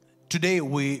Today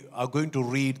we are going to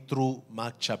read through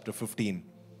Mark chapter 15.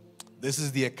 This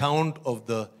is the account of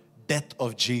the death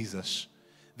of Jesus.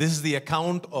 This is the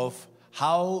account of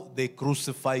how they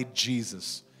crucified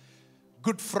Jesus.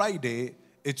 Good Friday,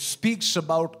 it speaks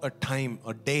about a time,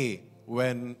 a day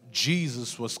when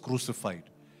Jesus was crucified.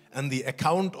 And the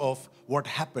account of what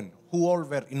happened, who all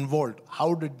were involved,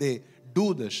 how did they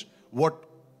do this, what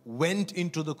went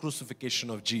into the crucifixion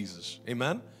of Jesus.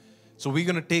 Amen? So we're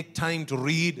going to take time to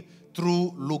read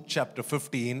through Luke chapter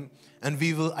 15, and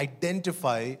we will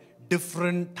identify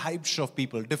different types of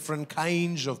people, different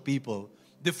kinds of people,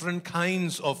 different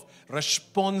kinds of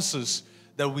responses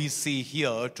that we see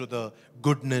here to the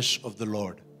goodness of the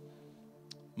Lord.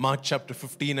 Mark chapter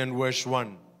 15 and verse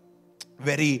 1.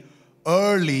 Very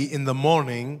early in the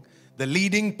morning, the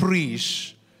leading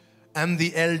priests and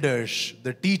the elders,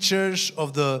 the teachers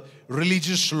of the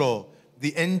religious law,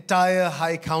 the entire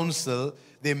high council,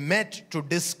 they met to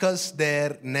discuss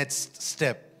their next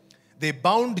step. They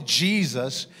bound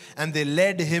Jesus and they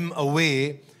led him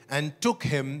away and took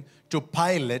him to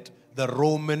Pilate, the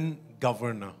Roman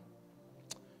governor.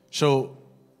 So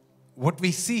what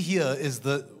we see here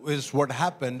is what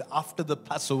happened after the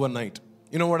Passover night.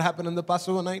 You know what happened on the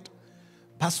Passover night?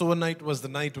 Passover night was the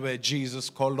night where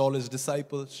Jesus called all his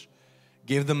disciples,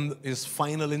 gave them his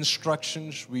final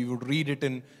instructions. We would read it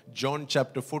in John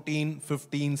chapter 14,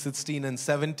 15, 16, and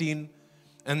 17.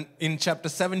 And in chapter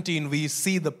 17, we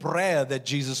see the prayer that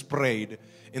Jesus prayed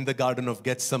in the Garden of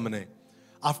Gethsemane.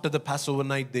 After the Passover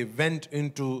night, they went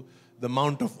into the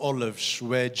Mount of Olives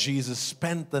where Jesus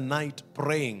spent the night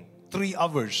praying. 3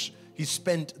 hours he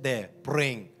spent there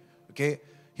praying. Okay?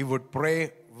 He would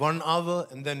pray 1 hour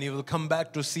and then he will come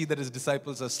back to see that his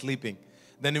disciples are sleeping.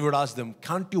 Then he would ask them,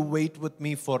 can't you wait with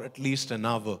me for at least an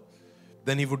hour?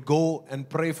 Then he would go and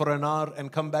pray for an hour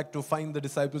and come back to find the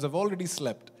disciples have already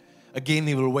slept. Again,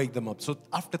 he will wake them up. So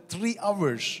after 3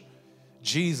 hours,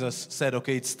 Jesus said,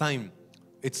 okay, it's time.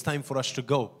 It's time for us to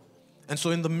go. And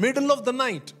so in the middle of the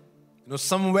night,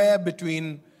 somewhere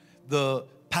between the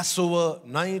Passover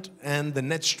night and the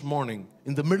next morning,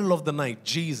 in the middle of the night,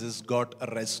 Jesus got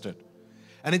arrested.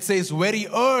 And it says very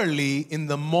early in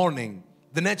the morning,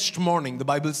 the next morning, the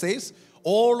Bible says,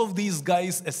 all of these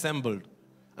guys assembled.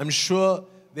 I'm sure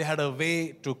they had a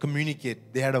way to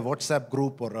communicate. They had a WhatsApp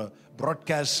group or a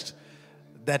broadcast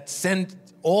that sent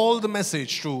all the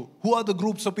message to, who are the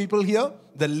groups of people here?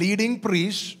 The leading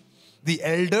priests, the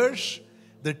elders,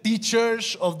 the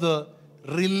teachers of the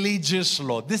religious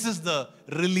law. This is the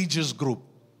religious group.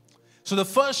 So the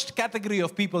first category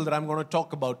of people that I'm going to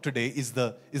talk about today is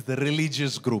the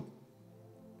religious group.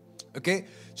 Okay,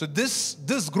 so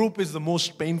this group is the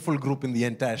most painful group in the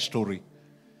entire story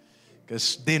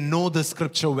because they know the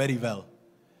scripture very well,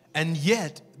 and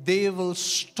yet they will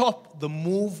stop the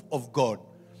move of God,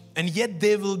 and yet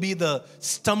they will be the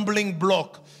stumbling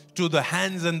block to the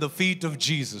hands and the feet of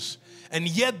Jesus, and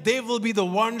yet they will be the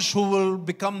ones who will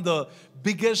become the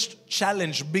biggest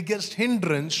challenge, biggest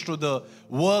hindrance to the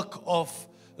work of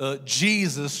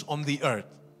Jesus on the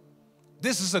earth.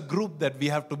 This is a group that we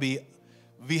have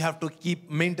to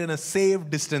maintain a safe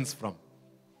distance from.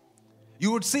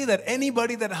 You would see that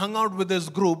anybody that hung out with this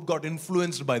group got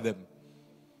influenced by them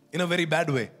in a very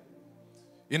bad way,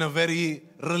 in a very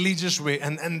religious way,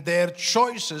 and their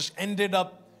choices ended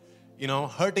up,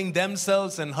 hurting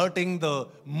themselves and hurting the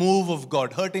move of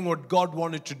God, hurting what God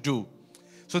wanted to do.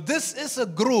 So this is a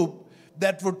group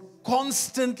that would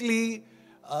constantly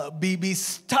be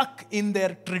stuck in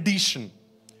their tradition.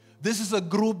 This is a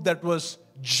group that was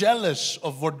jealous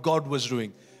of what God was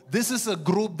doing. This is a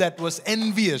group that was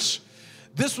envious.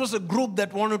 This was a group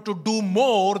that wanted to do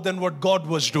more than what God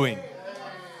was doing.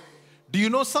 Do you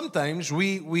know sometimes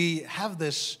we have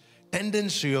this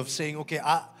tendency of saying, okay,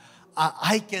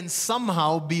 I can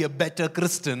somehow be a better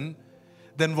Christian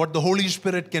than what the Holy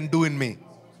Spirit can do in me.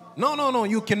 No,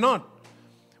 you cannot.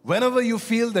 Whenever you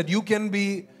feel that you can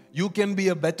be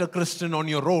a better Christian on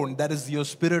your own, that is your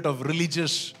spirit of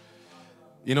religious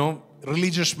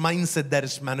mindset that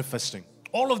is manifesting.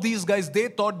 All of these guys, they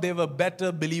thought they were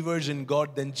better believers in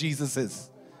God than Jesus is.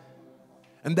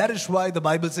 And that is why the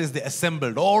Bible says they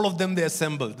assembled. All of them, they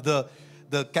assembled.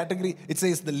 The category, it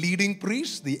says the leading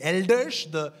priests, the elders,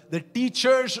 the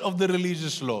teachers of the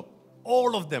religious law.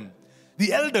 All of them.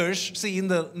 The elders, see, in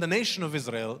the nation of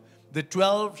Israel, the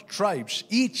 12 tribes,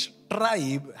 each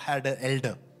tribe had an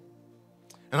elder.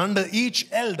 And under each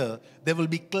elder, there will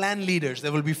be clan leaders,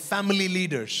 there will be family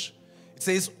leaders. It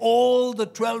says all the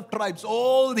 12 tribes,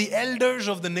 all the elders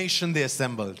of the nation, they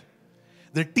assembled.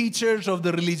 The teachers of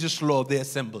the religious law, they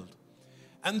assembled.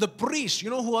 And the priests,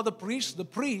 you know who are the priests? The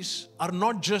priests are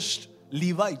not just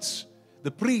Levites.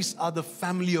 The priests are the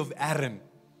family of Aaron.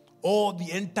 Or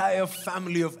the entire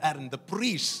family of Aaron. The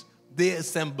priests, they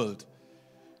assembled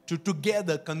to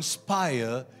together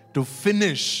conspire to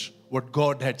finish what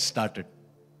God had started.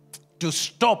 To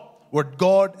stop what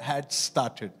God had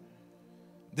started.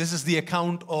 This is the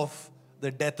account of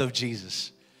the death of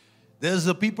Jesus. There's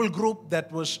a people group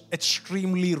that was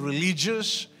extremely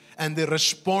religious, and they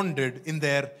responded in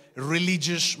their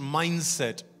religious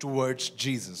mindset towards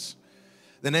Jesus.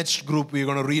 The next group, we're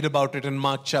going to read about it in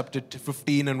Mark chapter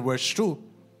 15 and verse 2.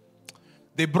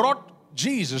 They brought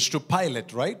Jesus to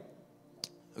Pilate, right?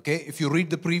 Okay, if you read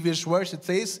the previous verse, it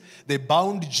says, they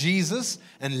bound Jesus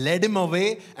and led him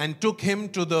away and took him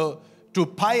to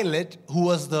Pilate, who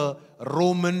was the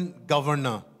Roman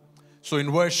governor. So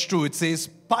in verse 2, it says,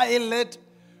 Pilate,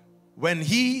 when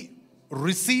he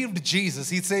received Jesus,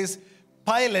 he says,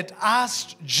 Pilate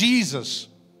asked Jesus,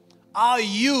 are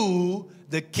you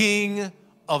the king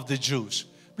of the Jews?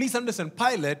 Please understand,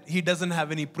 Pilate, he doesn't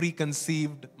have any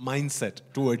preconceived mindset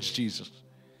towards Jesus.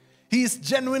 He is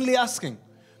genuinely asking.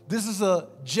 This is a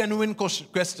genuine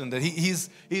question that he's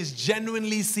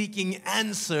genuinely seeking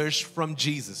answers from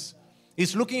Jesus.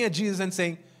 He's looking at Jesus and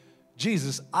saying,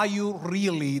 Jesus, are you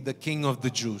really the king of the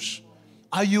Jews?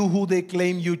 Are you who they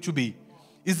claim you to be?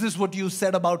 Is this what you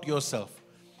said about yourself?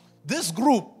 This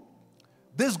group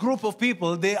of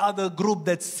people, they are the group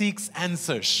that seeks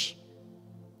answers.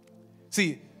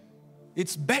 See,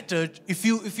 it's better, if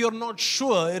you're not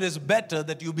sure, it is better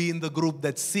that you be in the group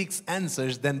that seeks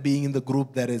answers than being in the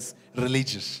group that is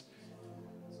religious.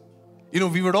 You know,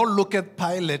 we would all look at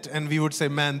Pilate and we would say,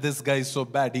 man, this guy is so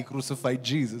bad, he crucified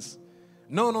Jesus.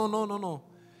 No.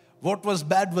 What was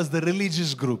bad was the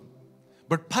religious group.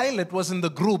 But Pilate was in the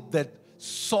group that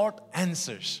sought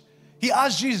answers. He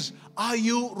asked Jesus, are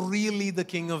you really the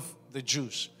king of the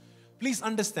Jews? Please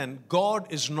understand, God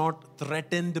is not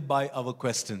threatened by our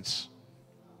questions.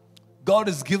 God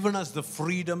has given us the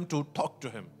freedom to talk to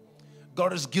Him.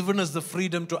 God has given us the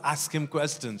freedom to ask Him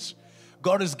questions.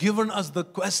 God has given us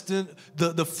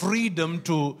the freedom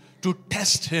to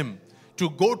test Him, to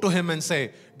go to Him and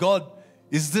say, God,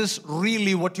 is this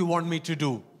really what you want me to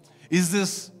do? Is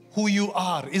this who you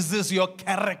are? Is this your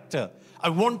character? I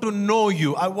want to know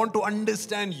you. I want to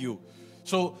understand you.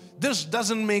 So this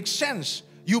doesn't make sense.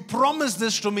 You promised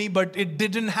this to me, but it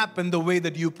didn't happen the way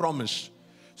that you promised.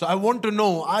 So I want to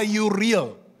know, are you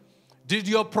real? Did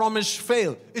your promise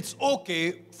fail? It's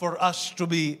okay for us to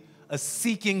be a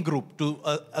seeking group,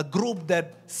 a group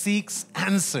that seeks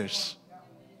answers.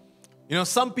 You know,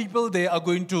 some people, they are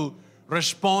going to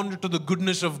respond to the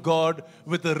goodness of God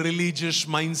with a religious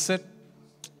mindset.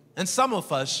 And some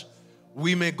of us,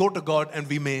 we may go to God and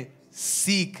we may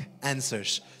seek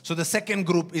answers. So the second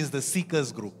group is the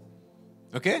seekers group.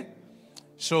 Okay?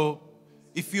 So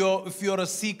if you're a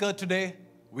seeker today,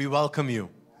 we welcome you.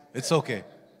 It's okay.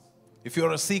 If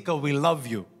you're a seeker, we love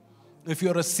you. If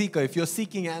you're a seeker, if you're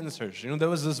seeking answers. You know, there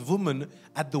was this woman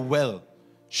at the well.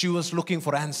 She was looking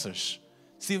for answers.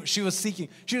 See, she was seeking.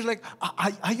 She was like,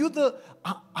 are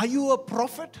you a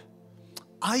prophet?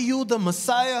 Are you the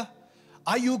Messiah?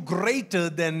 Are you greater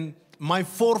than my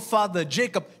forefather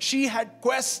Jacob? She had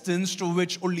questions to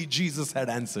which only Jesus had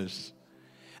answers.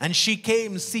 And she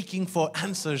came seeking for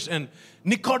answers. And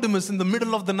Nicodemus, in the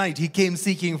middle of the night, he came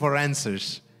seeking for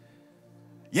answers.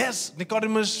 Yes,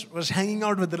 Nicodemus was hanging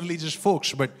out with the religious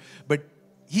folks, but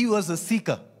he was a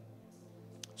seeker.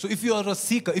 So if you are a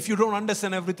seeker, if you don't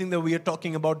understand everything that we are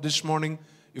talking about this morning,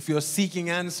 if you're seeking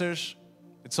answers,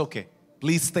 it's okay.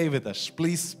 Please stay with us.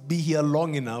 Please be here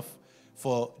long enough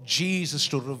for Jesus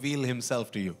to reveal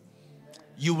Himself to you.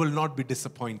 You will not be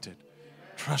disappointed.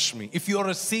 Trust me. If you're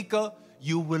a seeker,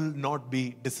 you will not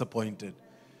be disappointed.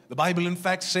 The Bible, in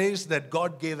fact, says that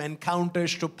God gave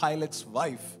encounters to Pilate's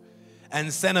wife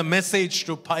and sent a message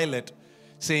to Pilate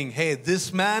saying, hey,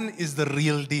 this man is the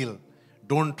real deal.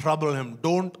 Don't trouble him.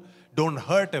 Don't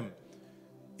hurt him.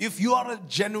 If you are a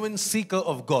genuine seeker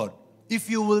of God, if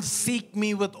you will seek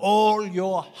me with all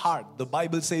your heart, the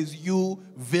Bible says you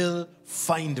will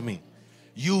find me.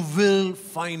 You will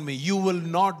find me. You will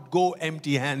not go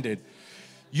empty-handed.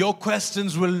 Your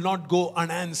questions will not go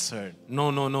unanswered.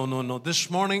 No. This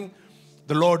morning,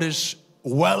 the Lord is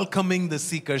welcoming the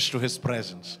seekers to His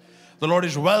presence. The Lord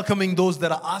is welcoming those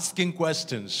that are asking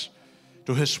questions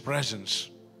to His presence.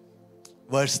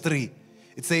 Verse 3,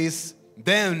 it says,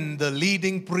 then the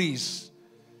leading priests,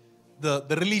 the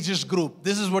religious group,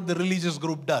 this is what the religious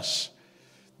group does.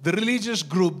 The religious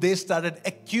group, they started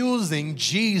accusing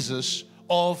Jesus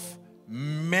of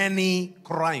many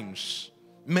crimes.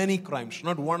 Many crimes,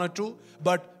 not one or two,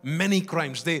 but many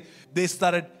crimes. They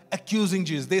started accusing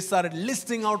Jesus. They started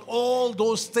listing out all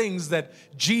those things that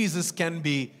Jesus can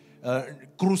be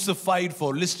crucified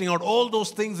for, listing out all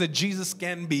those things that Jesus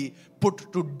can be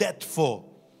put to death for.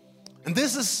 And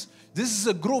this is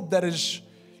a group that is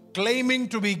claiming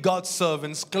to be God's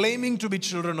servants, claiming to be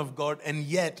children of God, and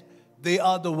yet they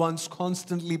are the ones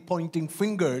constantly pointing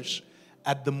fingers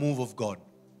at the move of God.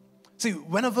 See,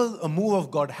 whenever a move of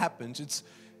God happens,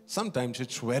 sometimes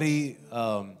it's very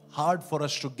hard for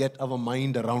us to get our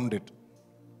mind around it.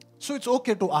 So it's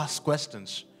okay to ask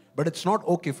questions, but it's not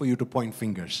okay for you to point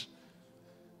fingers.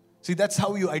 See, that's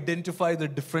how you identify the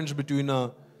difference between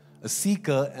a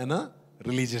seeker and a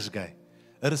religious guy.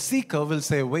 A seeker will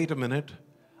say, wait a minute,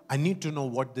 I need to know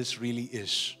what this really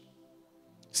is.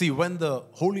 See, when the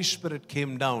Holy Spirit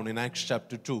came down in Acts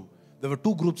chapter 2, there were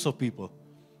two groups of people.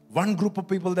 One group of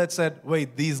people that said,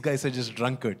 wait, these guys are just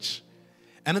drunkards.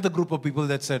 Another group of people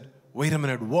that said, wait a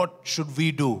minute, what should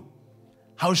we do?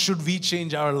 How should we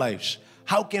change our lives?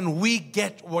 How can we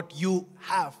get what you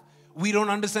have? We don't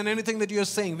understand anything that you're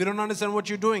saying. We don't understand what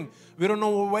you're doing. We don't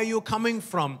know where you're coming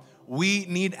from. We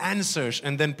need answers.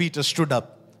 And then Peter stood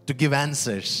up to give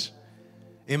answers.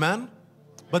 Amen?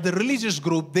 But the religious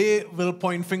group, they will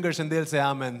point fingers and they'll say,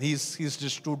 amen, he's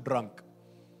just too drunk.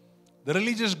 The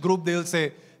religious group, they'll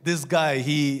say, this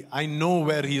guy, I know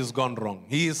where he has gone wrong.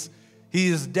 He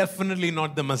is definitely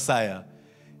not the Messiah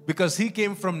because he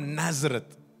came from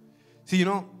Nazareth. See,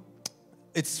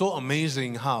 it's so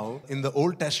amazing how in the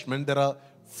Old Testament there are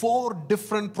 4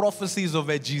 different prophecies of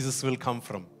where Jesus will come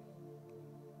from.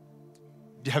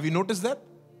 Have you noticed that?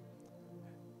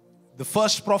 The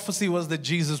first prophecy was that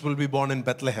Jesus will be born in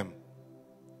Bethlehem.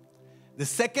 The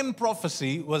second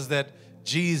prophecy was that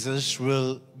Jesus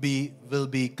will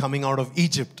be coming out of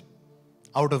Egypt.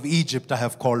 Out of Egypt I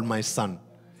have called my son.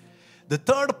 The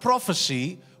third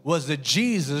prophecy was that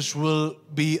Jesus will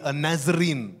be a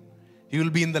Nazarene. He will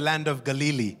be in the land of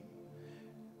Galilee.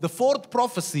 The fourth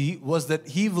prophecy was that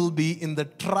he will be in the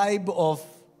tribe of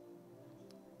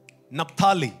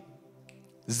Naphtali,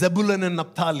 Zebulun and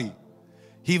Naphtali.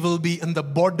 He will be in the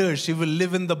borders. He will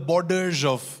live in the borders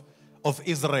of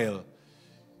Israel.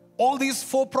 All these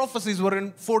 4 prophecies were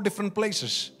in 4 different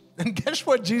places. And guess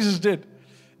what Jesus did?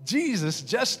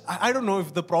 Jesus I don't know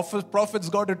if the prophets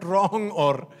got it wrong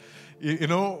or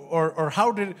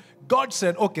how did God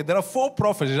said, okay, there are 4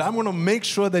 prophecies. I'm going to make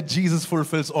sure that Jesus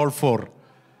fulfills all 4.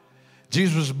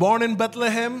 Jesus was born in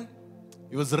Bethlehem.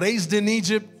 He was raised in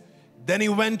Egypt. Then he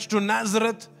went to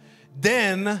Nazareth.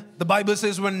 Then the Bible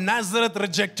says when Nazareth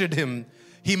rejected him,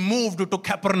 he moved to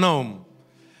Capernaum.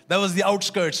 That was the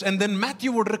outskirts. And then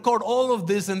Matthew would record all of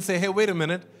this and say, hey, wait a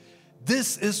minute.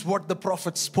 This is what the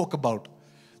prophet spoke about.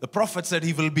 The prophet said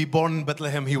he will be born in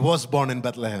Bethlehem. He was born in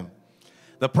Bethlehem.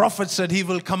 The prophet said he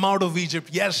will come out of Egypt.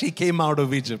 Yes, he came out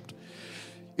of Egypt.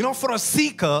 For a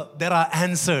seeker, there are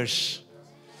answers.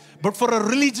 But for a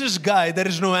religious guy, there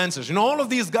is no answers. All of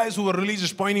these guys who were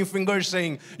religious pointing fingers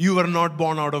saying, you were not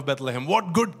born out of Bethlehem.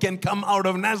 What good can come out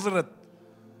of Nazareth?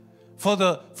 For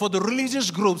the religious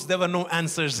groups, there were no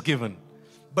answers given.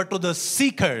 But to the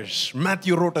seekers,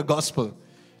 Matthew wrote a gospel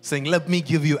saying, let me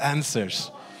give you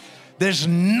answers. There's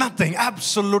nothing,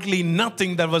 absolutely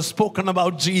nothing that was spoken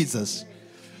about Jesus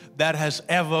that has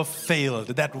ever failed,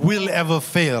 that will ever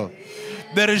fail.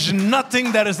 There is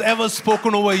nothing that is ever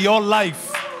spoken over your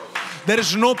life. There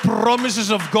is no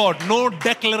promises of God, no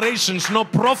declarations, no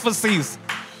prophecies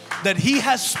that He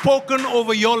has spoken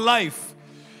over your life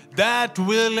that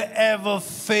will ever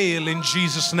fail in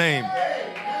Jesus' name.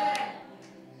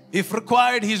 If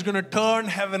required, He's going to turn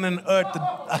heaven and earth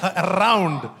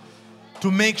around to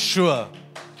make sure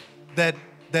that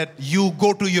you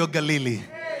go to your Galilee,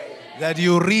 that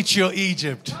you reach your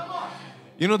Egypt.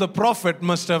 The prophet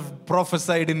must have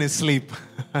prophesied in his sleep.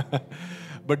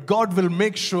 But God will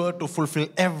make sure to fulfill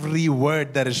every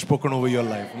word that is spoken over your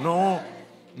life. No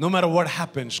matter what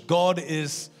happens, God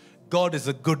is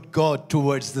a good God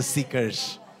towards the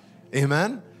seekers.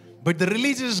 Amen? But the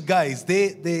religious guys,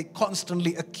 they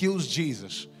constantly accuse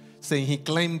Jesus, saying He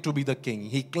claimed to be the king.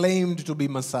 He claimed to be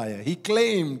Messiah. He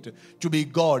claimed to be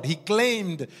God. He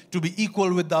claimed to be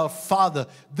equal with our Father.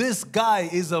 This guy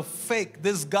is a fake.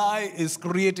 This guy is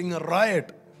creating a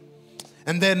riot.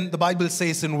 And then the Bible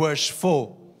says in verse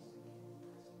 4,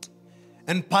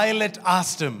 and Pilate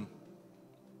asked him,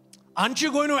 aren't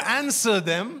you going to answer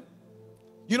them?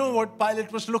 You know what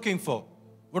Pilate was looking for?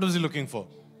 What was he looking for?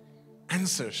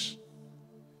 Answers.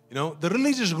 The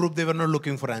religious group, they were not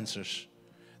looking for answers.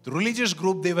 The religious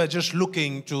group, they were just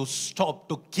looking to stop,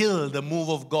 to kill the move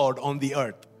of God on the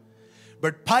earth.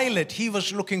 But Pilate, he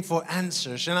was looking for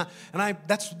answers. And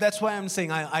that's why I'm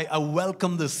saying I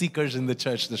welcome the seekers in the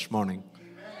church this morning.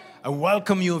 I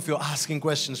welcome you if you're asking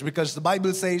questions, because the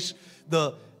Bible says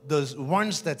the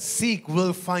ones that seek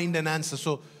will find an answer.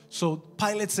 So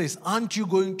Pilate says, aren't you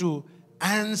going to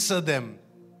answer them?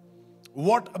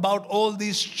 What about all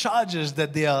these charges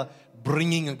that they are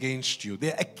bringing against you?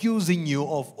 They're accusing you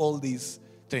of all these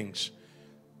things.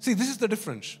 See, this is the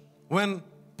difference. When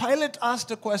Pilate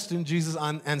asked a question, Jesus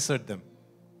answered them.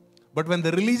 But when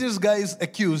the religious guys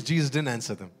accused, Jesus didn't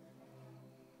answer them.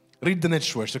 Read the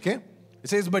next verse, okay? It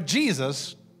says, but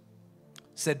Jesus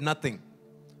said nothing,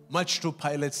 much to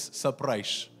Pilate's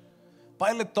surprise.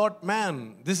 Pilate thought,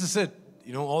 man, this is it.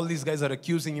 You know, all these guys are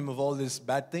accusing him of all these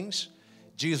bad things.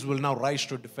 Jesus will now rise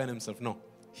to defend himself. No,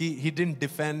 he didn't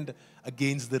defend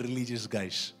against the religious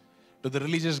guys. To the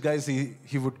religious guys,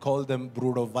 he would call them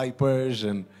brood of vipers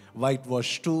and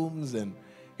whitewashed tombs, and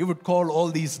he would call all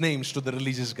these names to the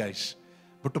religious guys.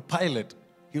 But to Pilate,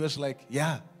 he was like,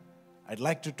 yeah, I'd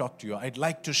like to talk to you. I'd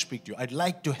like to speak to you. I'd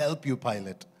like to help you,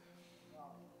 Pilate.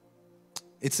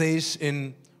 It says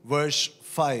in verse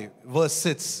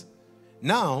 6,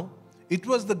 now it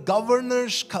was the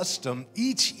governor's custom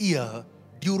each year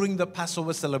during the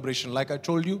Passover celebration. Like I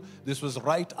told you, this was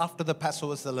right after the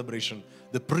Passover celebration.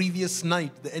 The previous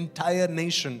night, the entire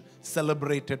nation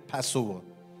celebrated Passover.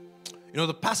 You know,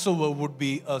 the Passover would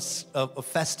be a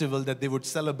festival that they would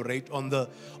celebrate on the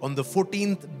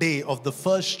 14th day of the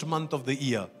first month of the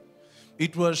year.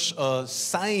 It was a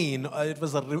sign, it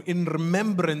was in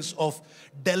remembrance of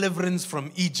deliverance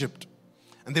from Egypt.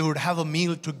 And they would have a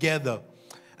meal together.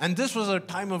 And this was a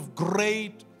time of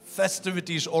great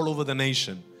festivities all over the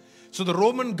nation. So the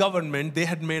Roman government, they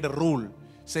had made a rule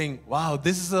saying, wow,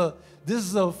 this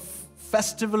is a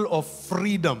festival of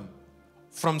freedom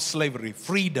from slavery,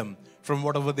 freedom from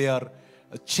whatever they are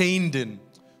chained in.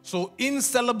 So in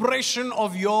celebration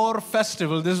of your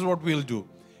festival, this is what we'll do.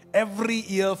 Every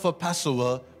year for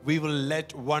Passover, we will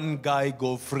let one guy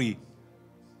go free.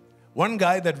 One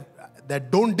guy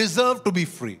that don't deserve to be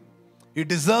free. He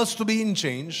deserves to be in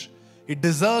chains. He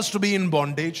deserves to be in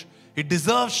bondage. He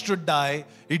deserves to die.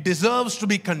 He deserves to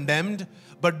be condemned.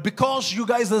 But because you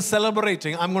guys are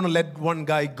celebrating, I'm going to let one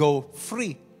guy go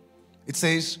free. It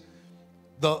says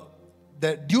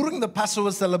that during the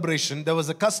Passover celebration, there was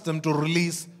a custom to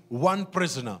release one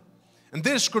prisoner. And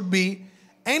this could be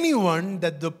anyone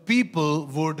that the people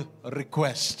would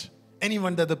request.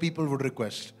 Anyone that the people would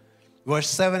request. Verse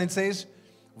 7, it says,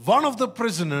 one of the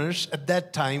prisoners at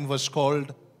that time was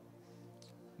called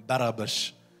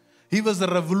Barabbas. He was a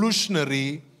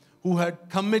revolutionary who had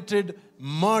committed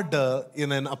murder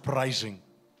in an uprising.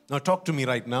 Now talk to me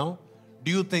right now.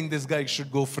 Do you think this guy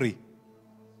should go free?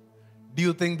 Do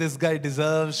you think this guy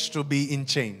deserves to be in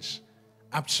chains?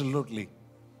 Absolutely.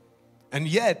 And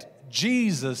yet,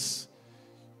 Jesus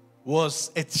was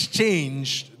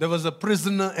exchanged. There was a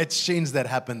prisoner exchange that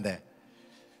happened there.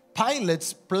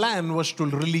 Pilate's plan was to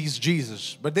release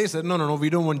Jesus. But they said, no, we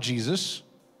don't want Jesus.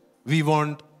 We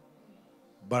want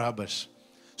Barabbas.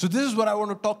 So this is what I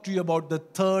want to talk to you about, the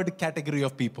third category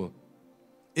of people.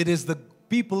 It is the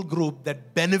people group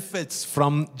that benefits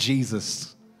from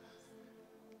Jesus.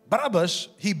 Barabbas,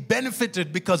 he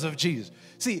benefited because of Jesus.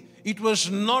 See, it was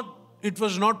not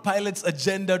Pilate's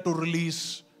agenda to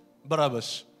release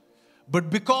Barabbas. But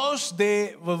because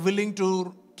they were willing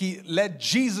to let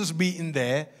Jesus be in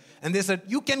there, and they said,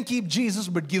 you can keep Jesus,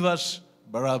 but give us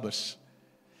Barabbas.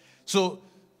 So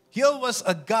here was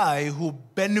a guy who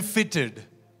benefited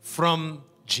from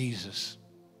Jesus.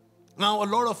 Now, a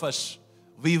lot of us,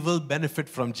 we will benefit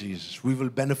from Jesus. We will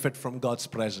benefit from God's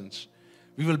presence.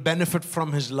 We will benefit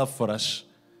from His love for us.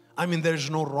 I mean, there's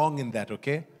no wrong in that,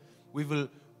 okay?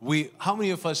 How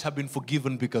many of us have been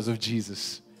forgiven because of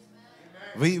Jesus?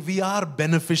 We are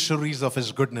beneficiaries of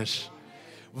His goodness.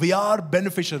 We are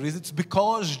beneficiaries. It's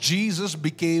because Jesus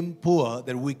became poor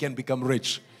that we can become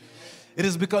rich. It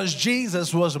is because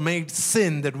Jesus was made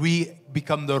sin that we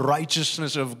become the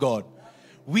righteousness of God.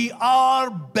 We are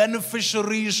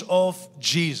beneficiaries of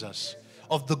Jesus,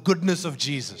 of the goodness of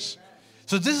Jesus.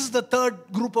 So this is the third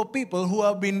group of people who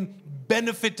have been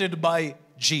benefited by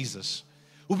Jesus,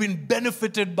 who've been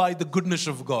benefited by the goodness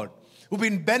of God, who've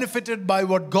been benefited by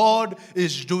what God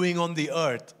is doing on the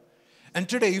earth. And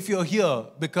today, if you're here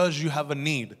because you have a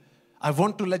need, I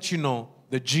want to let you know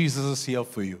that Jesus is here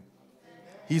for you.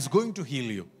 He's going to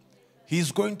heal you.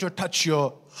 He's going to touch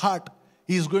your heart.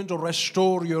 He's going to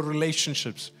restore your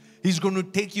relationships. He's going to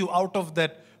take you out of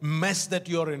that mess that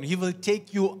you're in. He will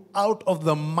take you out of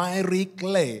the miry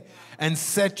clay and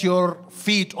set your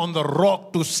feet on the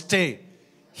rock to stay.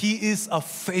 He is a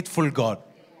faithful God.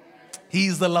 He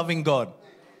is the loving God.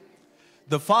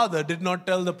 The father did not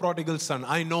tell the prodigal son,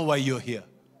 I know why you're here.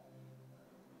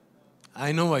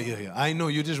 I know why you're here. I know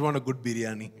you just want a good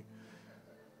biryani.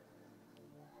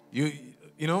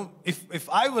 You know, if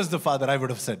I was the father, I would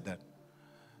have said that.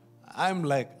 I'm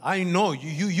like, I know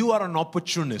you are an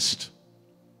opportunist.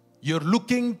 You're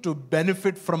looking to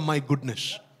benefit from my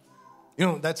goodness. You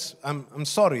know, I'm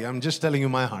sorry, I'm just telling you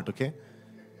my heart, okay?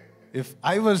 If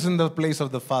I was in the place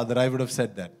of the father, I would have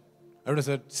said that. I would have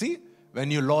said, see, when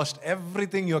you lost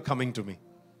everything, you're coming to me.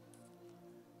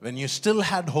 When you still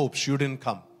had hopes, you didn't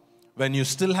come. When you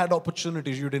still had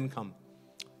opportunities, you didn't come.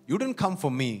 You didn't come for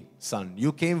me, son.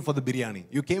 You came for the biryani.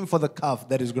 You came for the calf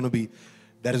that is going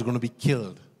to be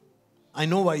killed. I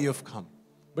know why you have come.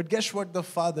 But guess what the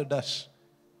father does?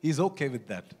 He's okay with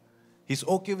that. He's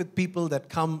okay with people that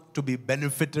come to be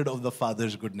benefited of the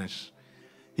father's goodness.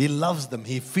 He loves them.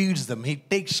 He feeds them. He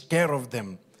takes care of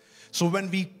them. So when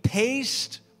we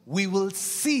taste, we will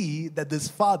see that this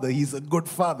father, he's a good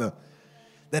father.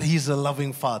 That he's a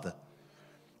loving father.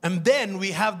 And then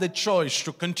we have the choice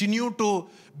to continue to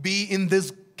be in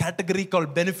this category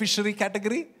called beneficiary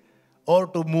category, or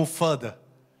to move further,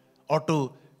 or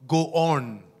to go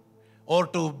on, or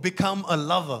to become a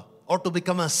lover, or to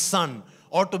become a son,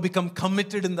 or to become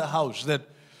committed in the house. That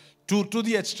to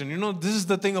the extent, you know, this is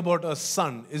the thing about a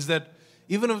son, is that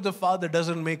even if the father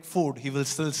doesn't make food, he will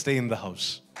still stay in the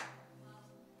house.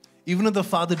 Even if the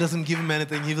father doesn't give him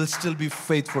anything, he will still be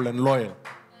faithful and loyal.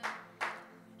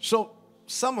 So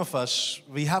some of us,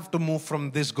 we have to move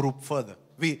from this group further.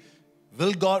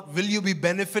 Will you be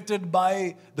benefited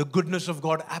by the goodness of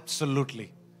God?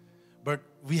 Absolutely. But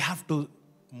we have to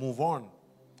move on.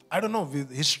 I don't know,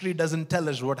 history doesn't tell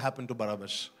us what happened to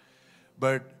Barabbas.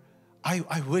 But I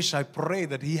pray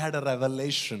that he had a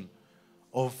revelation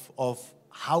of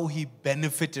how he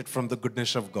benefited from the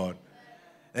goodness of God.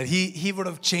 That he would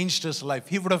have changed his life.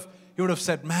 He would have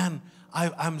said, man,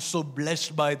 I'm so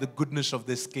blessed by the goodness of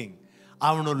this king.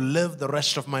 I want to live the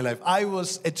rest of my life. I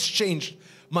was exchanged.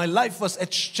 My life was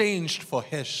exchanged for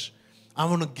his. I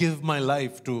want to give my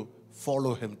life to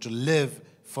follow him, to live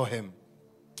for him.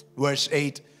 Verse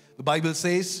 8, the Bible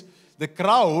says, the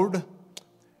crowd,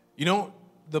 you know,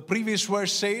 the previous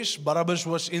verse says Barabbas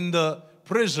was in the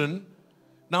prison.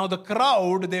 Now the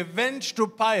crowd, they went to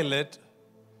Pilate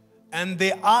and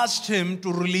they asked him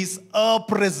to release a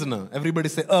prisoner. Everybody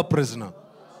say a prisoner.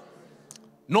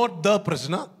 Not the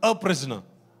prisoner, a prisoner.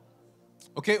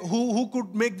 Okay, who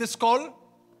could make this call?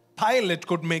 Pilate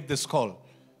could make this call.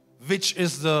 Which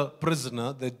is the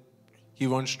prisoner that he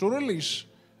wants to release?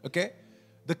 Okay,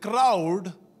 the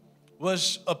crowd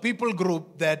was a people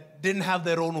group that didn't have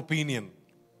their own opinion.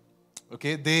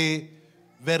 Okay, they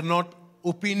were not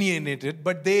opinionated,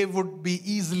 but they would be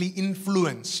easily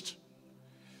influenced.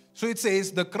 So it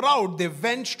says, the crowd, they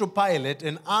went to Pilate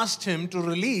and asked him to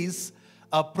release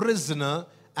a prisoner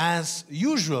as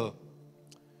usual.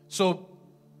 So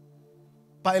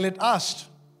Pilate asked,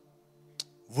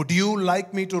 would you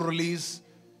like me to release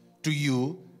to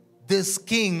you this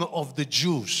king of the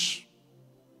Jews?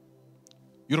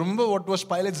 You remember what was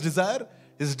Pilate's desire?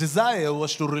 His desire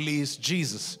was to release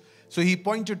Jesus. So he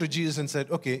pointed to Jesus and said,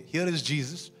 okay, here is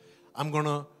Jesus. I'm going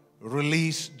to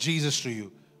release Jesus to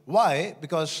you. Why?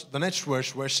 Because the next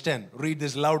verse, verse 10, read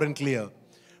this loud and clear.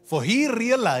 For he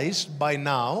realized by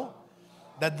now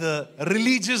that the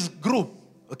religious group,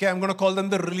 okay, I'm going to call them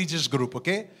the religious group,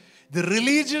 okay? The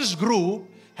religious group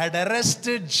had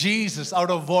arrested Jesus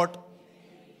out of what?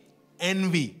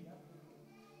 Envy.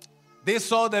 They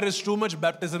saw there is too much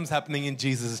baptisms happening in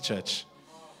Jesus' church.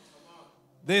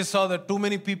 They saw that too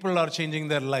many people are changing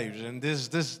their lives. And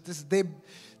the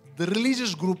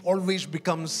religious group always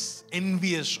becomes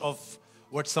envious of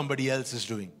what somebody else is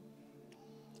doing.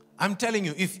 I'm telling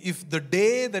you, if the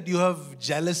day that you have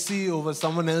jealousy over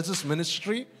someone else's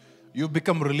ministry, you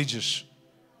become religious.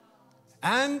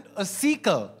 And a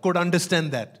seeker could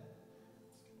understand that.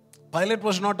 Pilate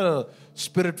was not a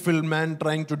spirit-filled man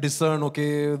trying to discern,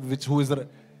 okay, who is the...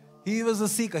 He was a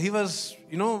seeker. He was,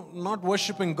 not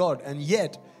worshiping God. And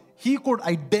yet, he could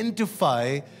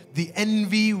identify the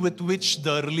envy with which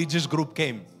the religious group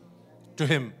came to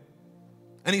him.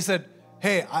 And he said,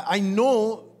 hey, I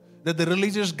know that the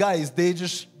religious guys, they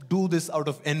just do this out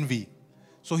of envy.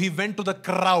 So he went to the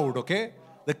crowd, okay?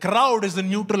 The crowd is the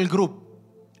neutral group.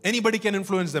 Anybody can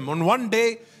influence them. On one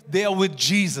day, they are with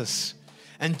Jesus.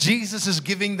 And Jesus is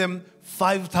giving them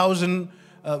 5,000,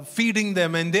 feeding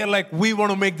them. And they're like, we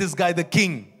want to make this guy the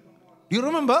king. Do you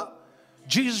remember?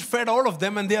 Jesus fed all of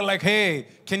them and they're like, hey,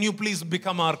 can you please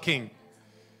become our king?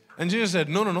 And Jesus said,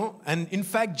 no. And in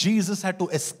fact, Jesus had to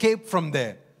escape from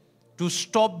there to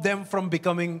stop them from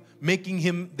making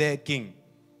him their king.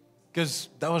 Because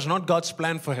that was not God's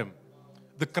plan for him.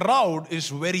 The crowd is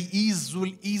very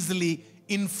easily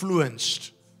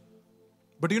influenced.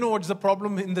 But you know what's the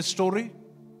problem in this story?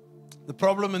 The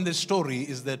problem in this story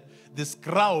is that this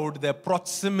crowd, their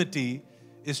proximity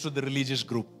is to the religious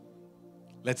group.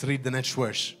 Let's read the next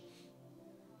verse.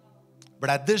 But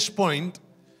at this point,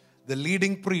 the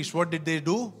leading priest, what did they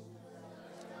do?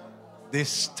 They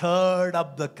stirred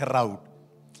up the crowd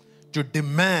to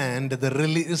demand the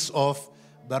release of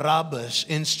Barabbas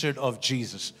instead of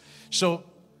Jesus. So,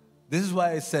 this is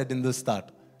why I said in the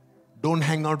start, don't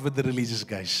hang out with the religious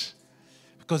guys,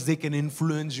 because they can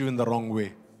influence you in the wrong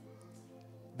way.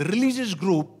 The religious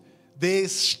group, they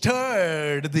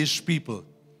stirred these people.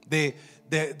 They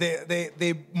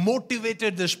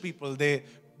motivated these people. They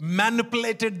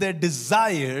manipulated their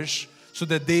desires so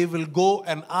that they will go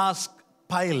and ask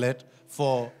Pilate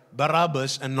for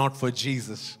Barabbas and not for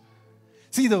Jesus.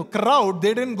 See, the crowd,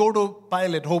 they didn't go to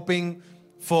Pilate hoping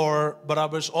for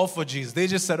Barabbas or for Jesus. They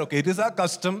just said, okay, it is our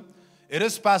custom. It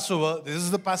is Passover. This is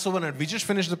the Passover night. We just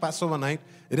finished the Passover night.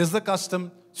 It is the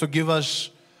custom. So give us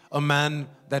a man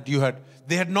that you had.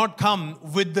 They had not come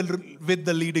with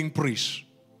the leading priest.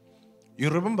 You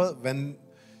remember when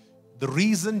the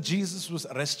reason Jesus was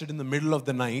arrested in the middle of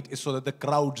the night is so that the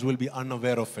crowds will be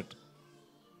unaware of it.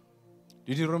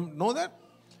 Did you know that?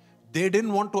 They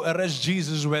didn't want to arrest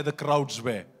Jesus where the crowds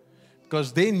were,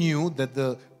 because they knew that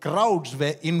the crowds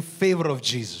were in favor of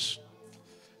Jesus.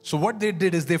 So what they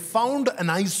did is they found an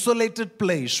isolated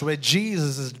place where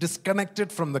Jesus is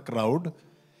disconnected from the crowd,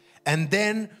 and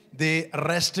then they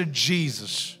arrested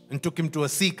Jesus and took him to a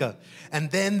seeker,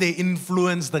 and then they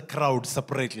influenced the crowd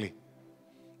separately.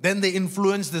 Then they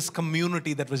influenced this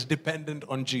community that was dependent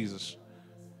on Jesus.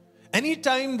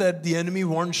 Anytime that the enemy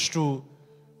wants to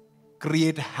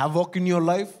create havoc in your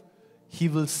life, he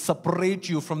will separate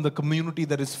you from the community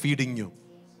that is feeding you.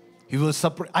 He will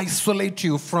isolate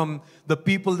you from the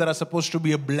people that are supposed to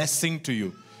be a blessing to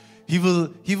you. He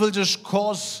will just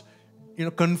cause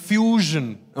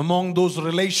confusion among those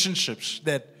relationships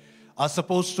that are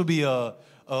supposed to be a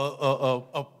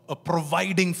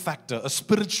providing factor, a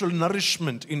spiritual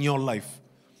nourishment in your life.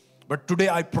 But today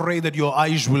I pray that your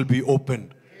eyes will be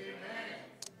opened.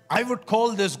 I would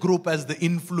call this group as the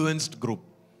influenced group.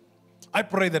 I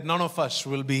pray that none of us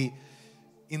will be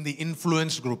in the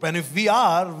influenced group. And if we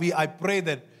are, I pray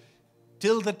that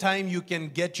till the time you can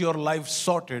get your life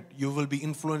sorted, you will be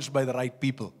influenced by the right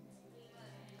people.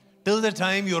 Till the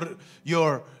time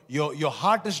your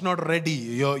heart is not ready,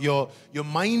 your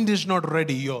mind is not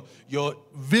ready, your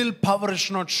willpower is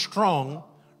not strong,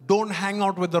 don't hang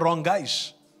out with the wrong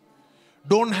guys.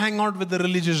 Don't hang out with the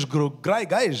religious group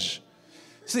guys.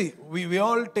 See, we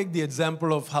all take the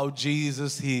example of how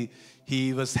Jesus,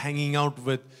 he was hanging out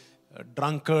with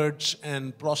drunkards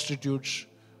and prostitutes.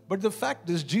 But the fact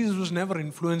is, Jesus was never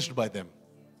influenced by them.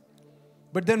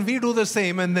 But then we do the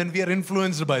same, and then we are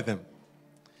influenced by them.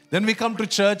 Then we come to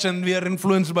church and we are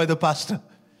influenced by the pastor.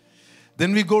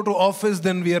 Then we go to office,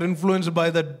 then we are influenced by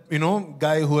the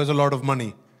guy who has a lot of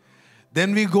money.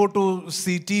 Then we go to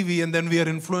see TV, and then we are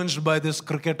influenced by this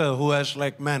cricketer who has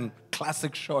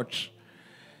classic shots.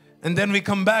 And then we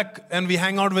come back and we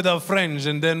hang out with our friends,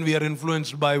 and then we are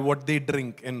influenced by what they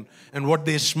drink and what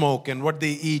they smoke and what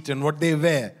they eat and what they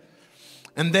wear.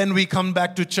 And then we come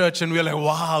back to church and we're like,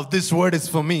 wow, this word is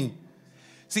for me.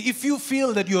 See, if you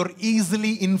feel that you're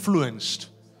easily influenced,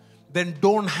 then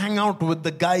don't hang out with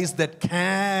the guys that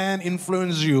can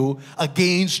influence you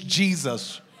against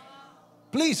Jesus.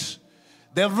 Please,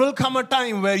 there will come a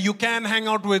time where you can hang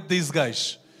out with these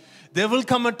guys. There will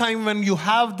come a time when you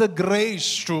have the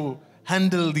grace to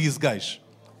handle these guys.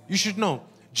 You should know,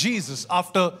 Jesus,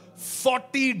 after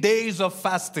 40 days of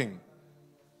fasting,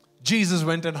 Jesus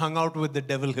went and hung out with the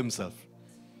devil himself.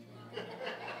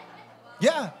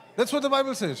 Yeah, that's what the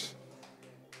Bible says.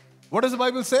 What does the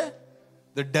Bible say?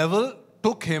 The devil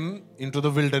took him into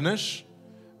the wilderness.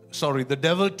 The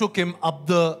devil took him up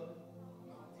the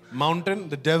mountain.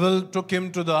 The devil took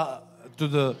him to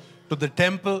the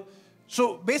temple.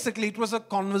 So basically, it was a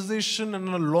conversation and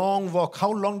a long walk.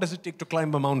 How long does it take to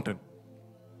climb a mountain?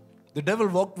 The devil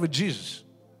walked with Jesus.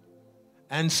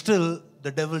 And still,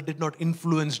 the devil did not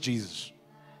influence Jesus.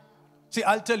 See,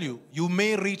 I'll tell you, you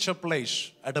may reach a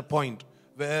place at a point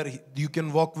where you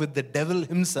can walk with the devil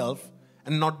himself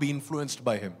and not be influenced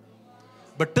by him.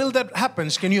 But till that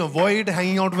happens, can you avoid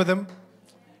hanging out with him?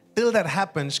 Till that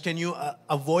happens, can you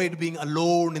avoid being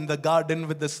alone in the garden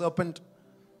with the serpent?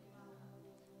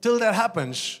 Till that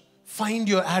happens, find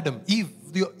your Adam.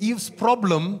 Eve's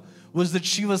problem was that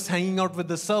she was hanging out with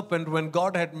the serpent when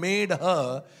God had made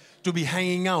her to be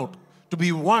hanging out, to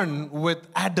be one with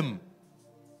Adam.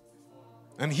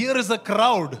 And here is a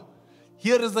crowd.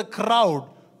 here is a crowd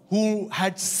who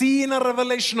had seen a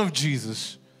revelation of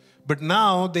Jesus, but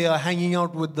now they are hanging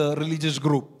out with the religious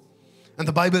group. And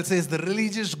the Bible says the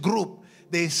religious group,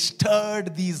 they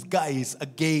stirred these guys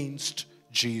against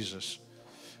Jesus.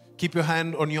 Keep your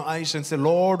hand on your eyes and say,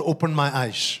 Lord, open my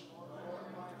eyes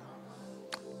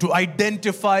to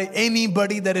identify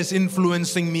anybody that is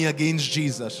influencing me against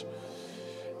Jesus.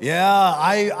 Yeah,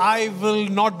 I will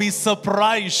not be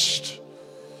surprised.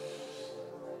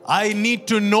 I need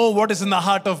to know what is in the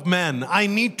heart of man. I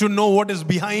need to know what is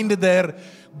behind their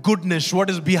goodness, what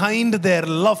is behind their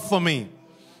love for me.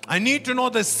 I need to know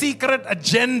the secret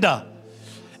agenda.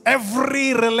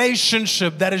 Every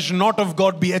relationship that is not of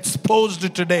God be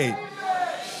exposed today.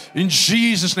 In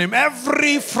Jesus' name.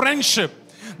 Every friendship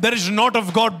that is not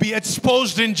of God be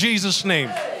exposed in Jesus'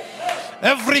 name.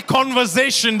 Every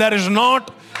conversation that is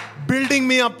not building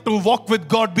me up to walk with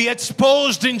God be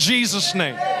exposed in Jesus'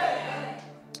 name.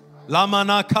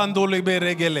 Lamana kandole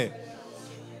beregele.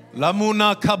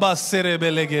 Lamuna kabasere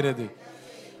belegerede.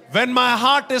 When my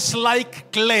heart is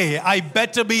like clay, I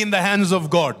better be in the hands of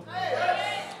God.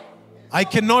 I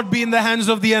cannot be in the hands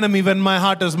of the enemy when my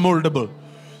heart is moldable.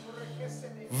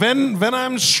 When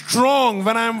I'm strong,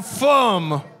 when I'm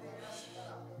firm,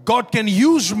 God can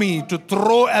use me to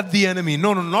throw at the enemy.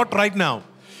 No, not right now.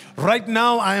 Right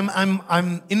now,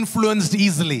 I'm influenced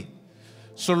easily.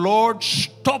 So Lord,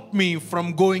 stop me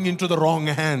from going into the wrong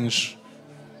hands.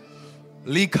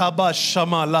 Likaba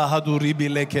shama lahaduribi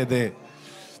lekede.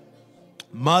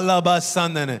 Malaba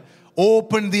sandane.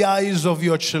 Open the eyes of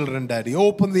your children, Daddy.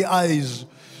 Open the eyes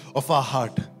of our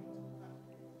heart.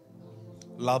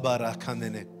 Labara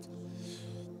kanene.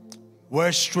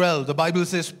 Verse 12, the Bible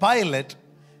says, Pilate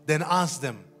then asked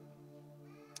them,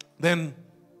 then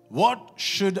what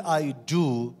should I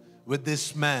do with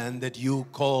this man that you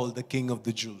call the King of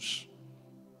the Jews?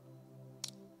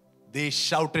 They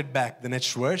shouted back, the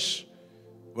next verse,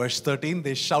 verse 13,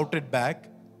 they shouted back,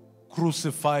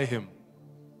 crucify him.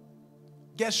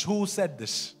 Guess who said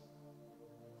this?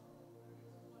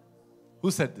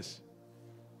 Who said this?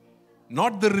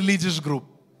 Not the religious group,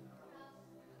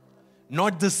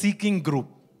 not the seeking group,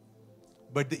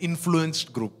 but the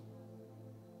influenced group.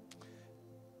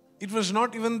 It was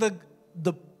not even the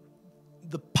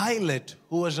Pilate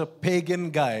who was a pagan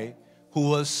guy who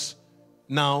was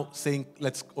now saying,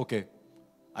 okay,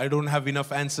 I don't have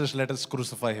enough answers, let us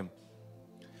crucify him.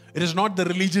 It is not the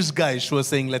religious guys who are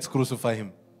saying, let's crucify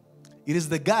him. It is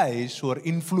the guys who are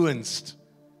influenced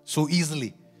so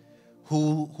easily,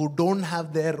 who don't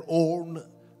have their own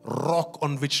rock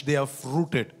on which they are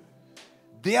rooted.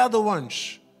 They are the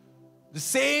ones, the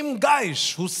same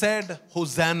guys who said,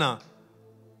 Hosanna.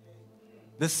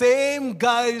 The same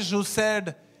guys who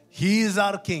said, He is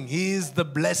our King. He is the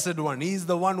blessed one. He is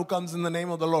the one who comes in the name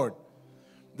of the Lord.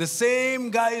 The same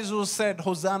guys who said,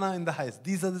 Hosanna in the highest.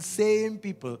 These are the same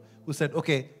people who said,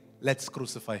 okay, let's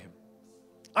crucify him.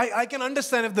 I can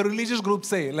understand if the religious groups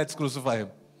say, let's crucify him.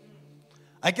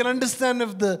 I can understand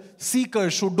if the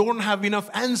seekers who don't have enough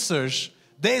answers,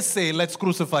 they say, let's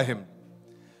crucify him.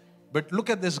 But look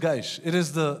at this, guys. It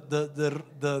is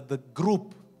the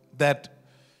group that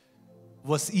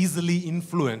was easily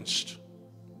influenced.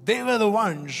 They were the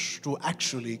ones to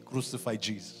actually crucify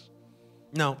Jesus.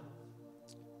 Now,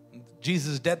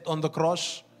 Jesus' death on the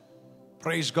cross,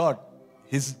 praise God,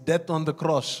 his death on the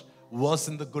cross was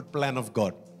in the good plan of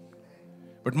God.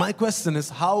 But my question is,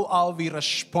 how are we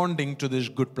responding to this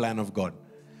good plan of God?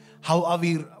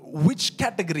 Which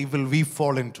category will we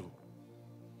fall into?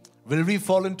 Will we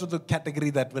fall into the category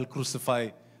that will crucify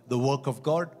the work of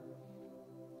God?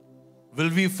 Will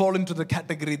we fall into the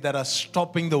category that are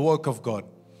stopping the work of God?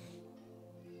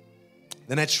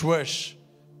 The next verse,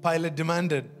 Pilate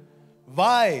demanded,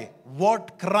 why?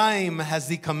 What crime has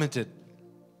he committed?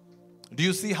 Do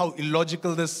you see how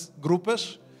illogical this group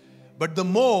is? But the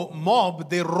mob,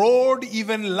 they roared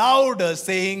even louder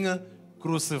saying,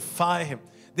 crucify him.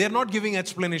 They are not giving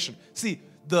explanation. See,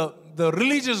 the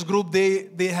religious group,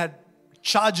 they had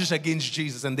charges against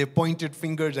Jesus and they pointed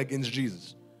fingers against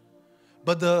Jesus.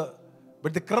 But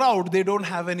the crowd, they don't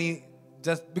have any,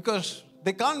 just because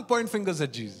they can't point fingers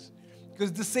at Jesus. Because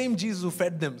it's the same Jesus who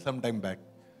fed them some time back.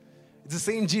 It's the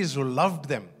same Jesus who loved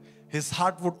them. His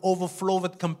heart would overflow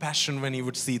with compassion when he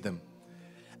would see them.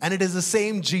 And it is the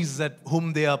same Jesus at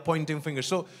whom they are pointing fingers.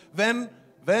 So when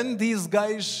these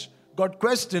guys got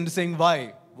questioned saying,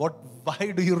 why?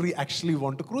 Why do you actually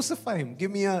want to crucify him? Give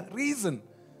me a reason.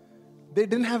 They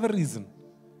didn't have a reason.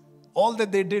 All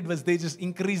that they did was they just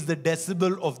increased the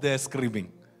decibel of their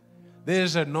screaming. They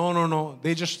said, no.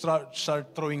 They just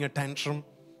start throwing a tantrum.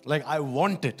 Like, I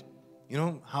want it. You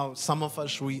know how some of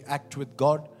us, we act with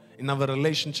God in our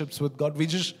relationships with God, we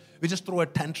just throw a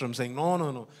tantrum saying,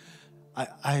 no,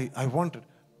 I want it.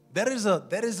 There is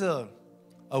a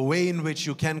way in which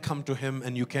you can come to him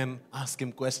and you can ask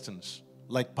him questions.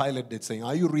 Like Pilate did, saying,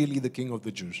 are you really the king of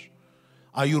the Jews?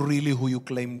 Are you really who you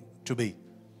claim to be?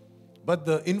 But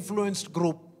the influenced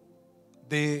group,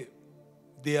 they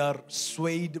are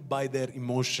swayed by their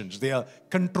emotions. They are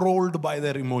controlled by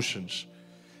their emotions.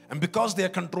 And because they are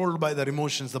controlled by their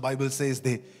emotions, the Bible says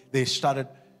they started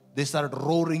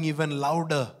roaring even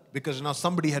louder because now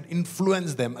somebody had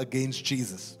influenced them against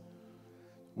Jesus.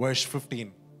 Verse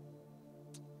 15.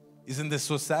 Isn't this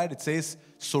so sad? It says,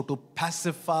 so to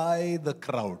pacify the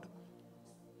crowd.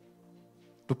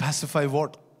 To pacify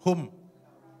what? Whom?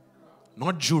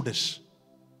 Not Judas.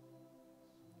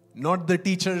 Not the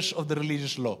teachers of the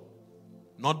religious law.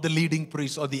 Not the leading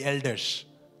priests or the elders.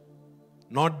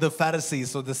 Not the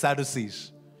Pharisees or the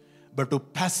Sadducees. But to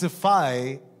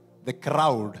pacify the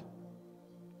crowd,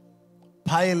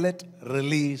 Pilate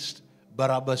released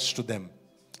Barabbas to them.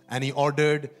 And he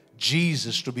ordered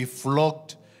Jesus to be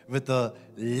flogged with a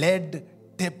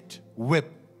lead-tipped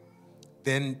whip.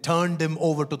 Then turned him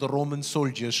over to the Roman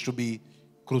soldiers to be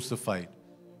crucified.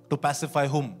 To pacify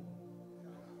whom?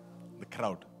 The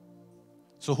crowd.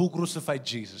 So who crucified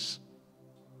Jesus?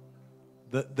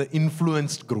 The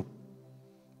influenced group.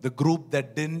 The group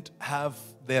that didn't have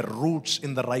their roots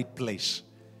in the right place.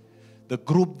 The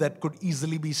group that could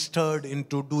easily be stirred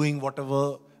into doing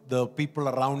whatever the people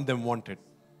around them wanted.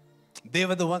 They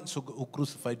were the ones who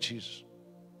crucified Jesus.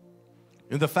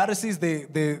 And the Pharisees,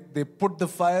 they put the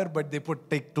fire, but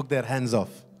they took their hands off.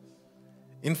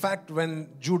 In fact, when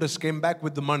Judas came back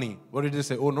with the money, what did they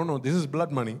say? Oh, no, this is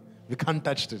blood money. We can't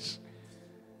touch this.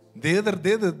 They're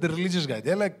the religious guy.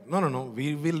 They're like, no,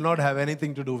 we will not have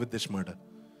anything to do with this murder.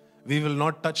 We will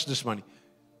not touch this money.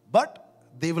 But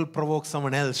they will provoke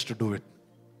someone else to do it.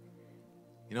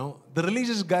 You know, the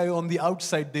religious guy on the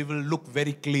outside, they will look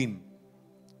very clean.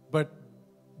 But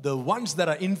the ones that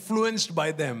are influenced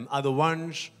by them are the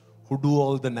ones who do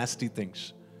all the nasty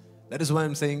things. That is why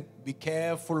I'm saying, be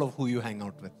careful of who you hang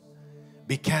out with.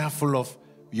 Be careful of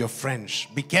your friends.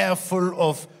 Be careful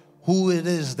of who it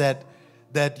is that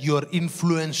you're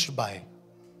influenced by.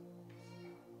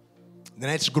 The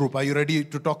next group, are you ready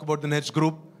to talk about the next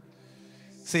group?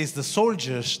 It says the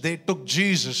soldiers, they took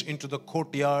Jesus into the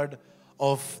courtyard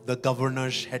of the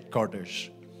governor's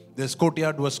headquarters. This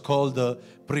courtyard was called the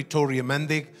Praetorium.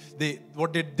 And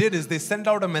what they did is they sent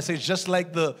out a message just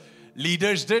like the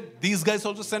leaders did. These guys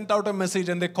also sent out a message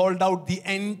and they called out the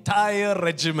entire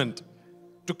regiment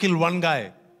to kill one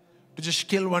guy. To just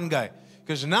kill one guy.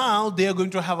 Because now they are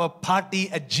going to have a party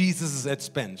at Jesus'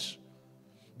 expense.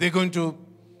 They're going to,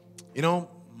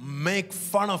 make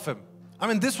fun of him. I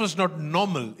mean, this was not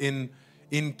normal in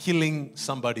killing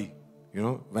somebody.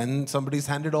 When somebody's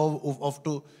handed off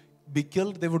to be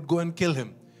killed, they would go and kill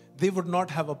him. They would not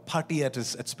have a party at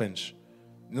his expense.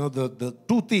 The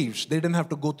two thieves, they didn't have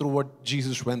to go through what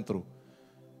Jesus went through.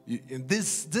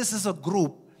 This is a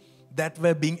group that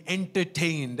were being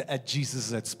entertained at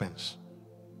Jesus' expense.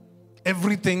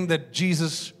 Everything that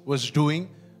Jesus was doing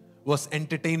was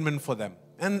entertainment for them.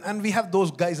 And we have those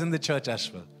guys in the church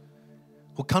as well,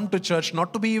 who come to church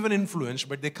not to be even influenced,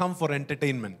 but they come for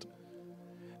entertainment.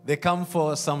 They come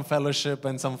for some fellowship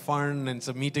and some fun and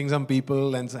some meeting some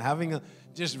people and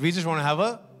we just want to have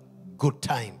a good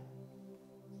time.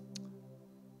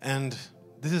 And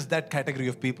this is that category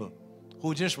of people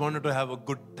who just wanted to have a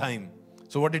good time.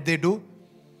 So what did they do?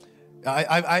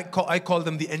 I call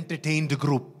them the entertained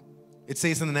group. It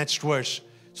says in the next verse.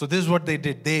 So this is what they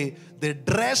did. They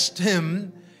dressed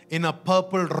him in a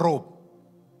purple robe.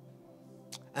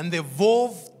 And they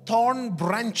wove thorn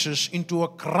branches into a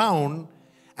crown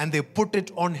and they put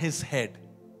it on his head.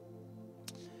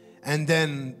 And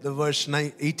then the verse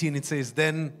 18, it says,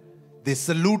 then they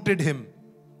saluted him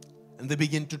and they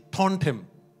began to taunt him,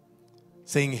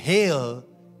 saying, "Hail,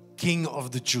 King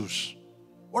of the Jews."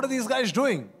 What are these guys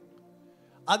doing?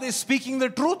 Are they speaking the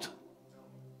truth?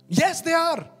 Yes, they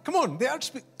are. Come on,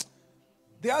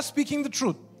 they are speaking the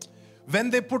truth.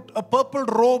 When they put a purple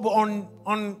robe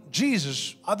on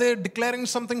Jesus, are they declaring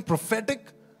something prophetic?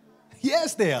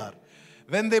 Yes, they are.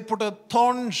 When they put a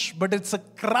thorns, but it's a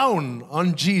crown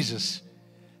on Jesus,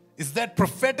 is that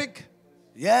prophetic?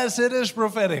 Yes, it is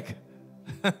prophetic.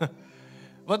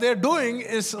 What they're doing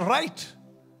is right,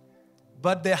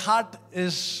 but their heart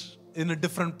is in a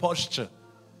different posture.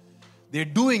 They're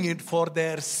doing it for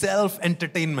their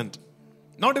self-entertainment,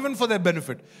 not even for their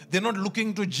benefit. They're not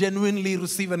looking to genuinely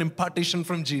receive an impartation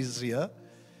from Jesus here.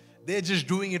 They're just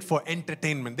doing it for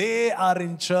entertainment. They are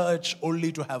in church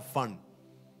only to have fun.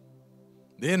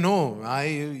 They know,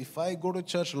 if I go to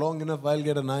church long enough, I'll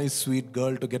get a nice, sweet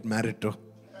girl to get married to.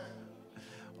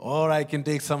 Or I can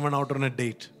take someone out on a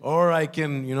date. Or I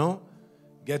can,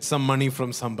 get some money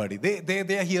from somebody.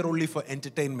 They are here only for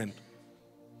entertainment.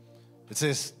 It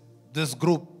says, this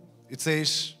group, it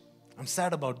says, I'm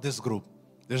sad about this group.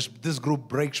 This group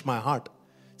breaks my heart.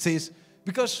 It says,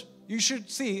 because you should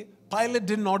see, Pilate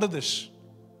didn't order this.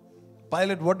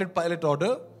 What did Pilate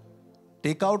order?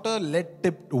 Take out a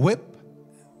lead-tipped whip,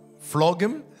 flog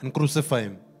him, and crucify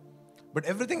him. But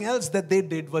everything else that they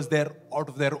did was out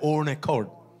of their own accord.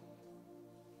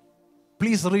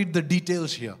 Please read the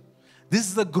details here. This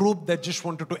is a group that just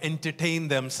wanted to entertain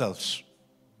themselves.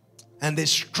 And they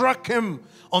struck him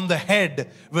on the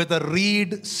head with a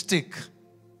reed stick.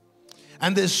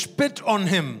 And they spit on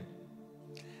him.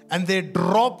 And they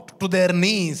dropped to their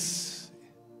knees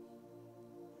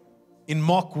in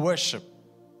mock worship.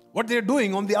 What they're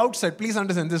doing on the outside, please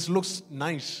understand, this looks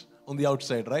nice on the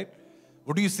outside, right?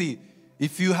 What do you see?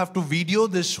 If you have to video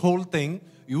this whole thing,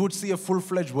 you would see a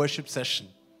full-fledged worship session.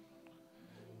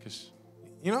 Because,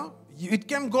 it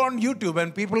can go on YouTube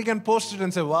and people can post it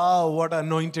and say, wow, what an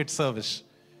anointed service.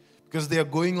 Because they are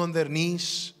going on their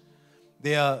knees.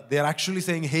 They are actually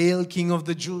saying, Hail, King of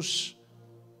the Jews.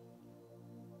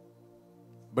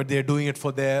 But they are doing it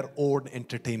for their own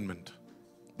entertainment.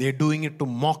 They are doing it to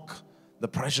mock the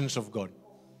presence of God.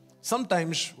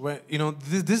 Sometimes,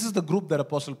 this is the group that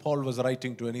Apostle Paul was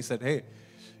writing to, and he said, hey,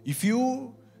 if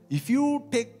you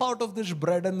take part of this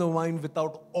bread and the wine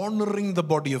without honoring the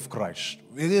body of Christ,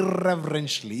 very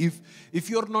reverentially, if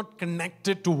you're not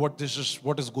connected to what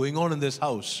is going on in this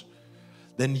house,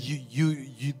 then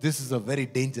this is a very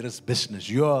dangerous business.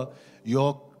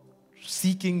 You're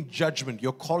seeking judgment.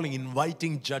 You're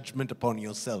inviting judgment upon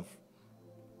yourself.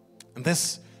 And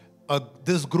this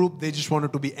group, they just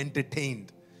wanted to be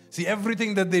entertained. See,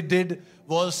 everything that they did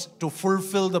was to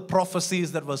fulfill the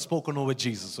prophecies that were spoken over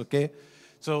Jesus, okay?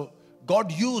 So God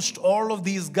used all of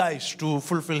these guys to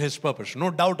fulfill His purpose.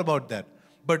 No doubt about that.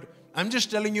 But I'm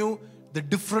just telling you the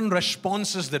different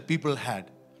responses that people had.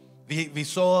 We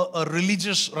saw a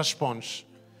religious response.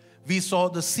 We saw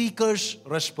the seekers'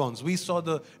 response. We saw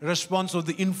the response of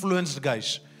the influenced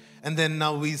guys. And then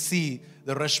now we see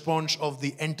the response of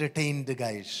the entertained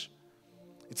guys.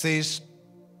 It says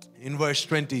in verse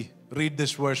 20, read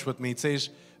this verse with me. It says,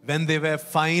 when they were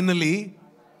finally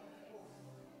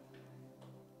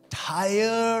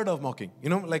tired of mocking.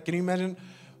 Can you imagine?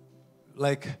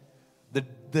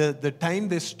 The time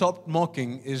they stopped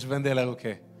mocking is when they're like,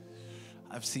 okay,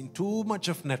 I've seen too much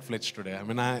of Netflix today.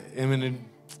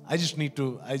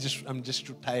 I'm just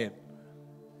too tired.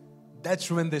 That's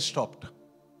when they stopped.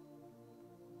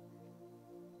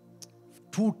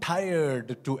 Too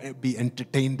tired to be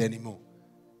entertained anymore.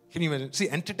 Can you imagine? See,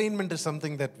 entertainment is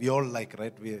something that we all like,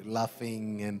 right? We're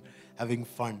laughing and having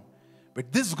fun.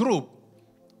 But this group,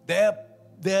 their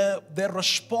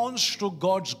response to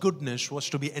God's goodness was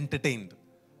to be entertained.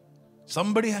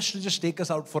 Somebody has to just take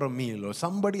us out for a meal, or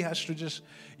somebody has to just,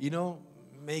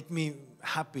 make me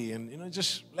happy, and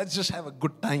let's just have a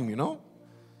good time,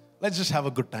 Let's just have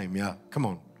a good time, yeah. Come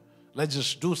on. Let's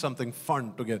just do something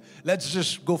fun together. Let's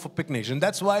just go for picnics. And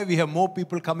that's why we have more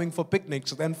people coming for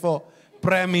picnics than for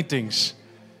prayer meetings.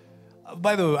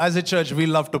 By the way, as a church, we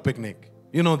love to picnic.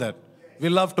 You know that. We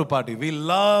love to party. We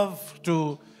love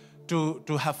to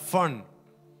have fun.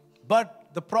 But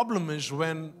the problem is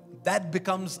when that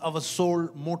becomes our sole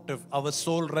motive, our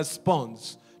sole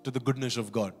response to the goodness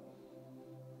of God.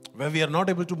 Where we are not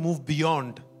able to move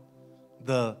beyond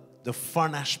the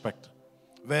fun aspect.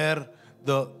 Where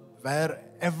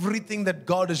everything that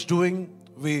God is doing,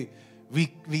 we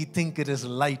think it is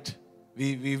light.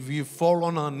 We fall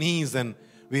on our knees and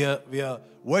we are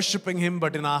worshiping Him,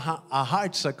 but in our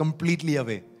hearts are completely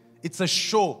away. It's a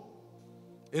show.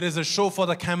 It is a show for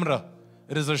the camera.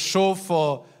 It is a show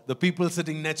for the people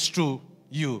sitting next to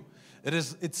you.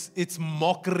 It's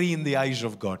mockery in the eyes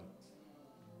of God.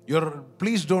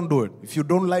 Please don't do it. If you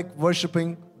don't like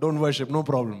worshiping, don't worship, no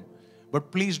problem.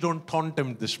 But please don't taunt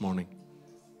Him this morning.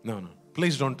 No.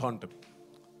 Please don't taunt Him.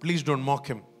 Please don't mock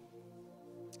Him.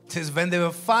 It says, when they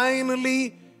were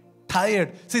finally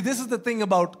tired. See, this is the thing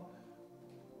about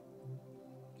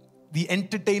the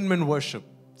entertainment worship.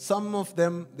 Some of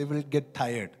them, they will get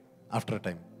tired after a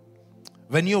time.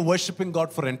 When you're worshiping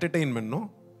God for entertainment, no?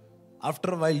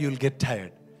 After a while, you'll get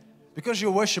tired. Because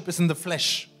your worship is in the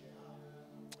flesh.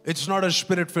 It's not a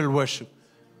spirit-filled worship.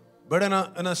 But in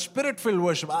a spirit-filled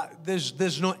worship,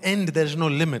 there's no end, there's no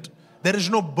limit. There is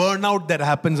no burnout that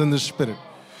happens in the spirit.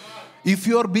 If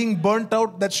you're being burnt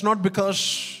out, that's not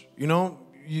because,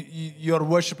 you're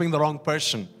worshiping the wrong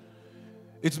person.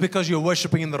 It's because you're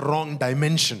worshiping in the wrong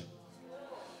dimension.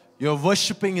 You're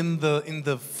worshiping in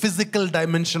the physical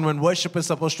dimension when worship is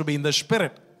supposed to be in the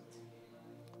spirit.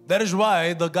 That is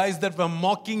why the guys that were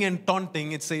mocking and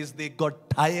taunting, it says they got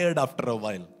tired after a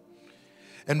while.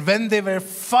 And when they were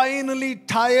finally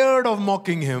tired of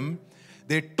mocking him,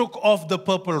 they took off the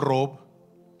purple robe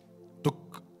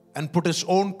and put his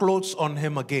own clothes on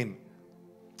him again.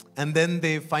 And then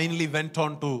they finally went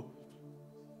on to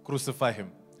crucify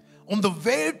him. On the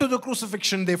way to the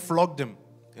crucifixion, they flogged him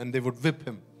and they would whip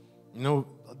him. You know,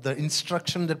 the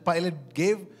instruction that Pilate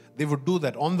gave, they would do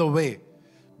that on the way.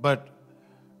 But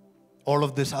all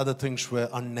of these other things were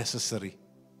unnecessary.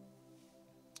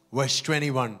 Verse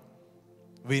 21,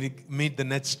 we meet the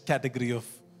next category of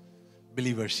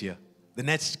believers here. The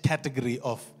next category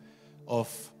of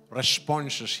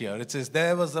responses here. It says,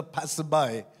 there was a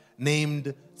passerby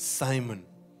named Simon.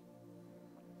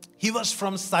 He was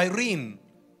from Cyrene.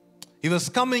 He was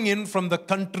coming in from the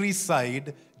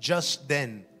countryside just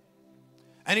then.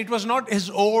 And it was not his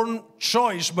own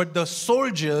choice, but the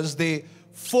soldiers, they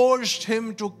forced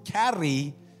him to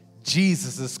carry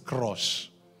Jesus' cross.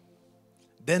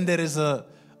 Then there is a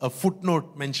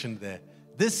footnote mentioned there.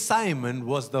 This Simon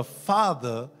was the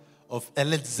father of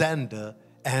Alexander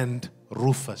and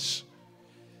Rufus.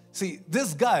 See,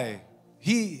 this guy,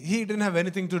 he didn't have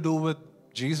anything to do with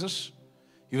Jesus.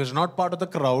 He was not part of the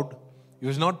crowd. He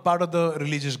was not part of the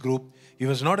religious group. He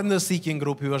was not in the seeking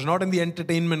group. He was not in the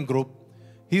entertainment group.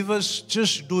 He was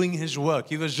just doing his work.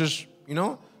 He was just,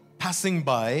 passing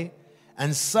by,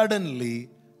 and suddenly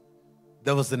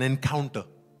there was an encounter.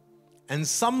 And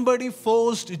somebody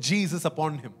forced Jesus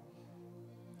upon him.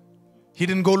 He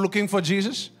didn't go looking for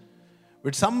Jesus,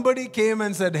 but somebody came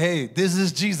and said, hey, this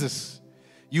is Jesus.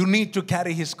 You need to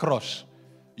carry his cross.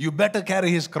 You better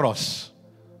carry his cross.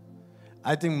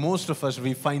 I think most of us,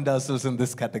 we find ourselves in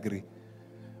this category.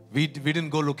 We didn't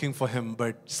go looking for him,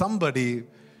 but somebody,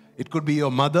 it could be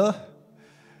your mother,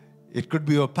 it could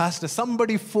be your pastor,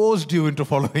 somebody forced you into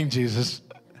following Jesus.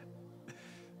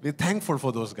 Be thankful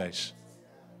for those guys.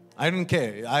 I don't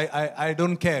care. I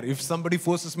don't care. If somebody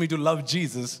forces me to love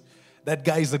Jesus, that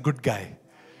guy is a good guy.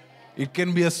 It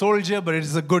can be a soldier, but it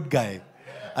is a good guy.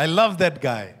 I love that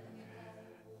guy.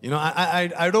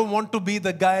 I don't want to be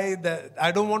the guy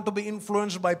I don't want to be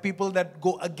influenced by people that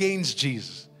go against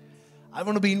Jesus. I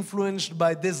want to be influenced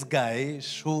by these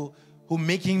guys who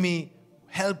making me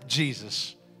help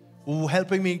Jesus, who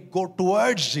helping me go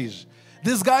towards Jesus.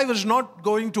 This guy was not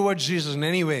going towards Jesus in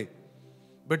any way,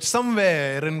 but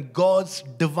somewhere in God's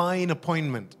divine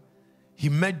appointment, he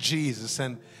met Jesus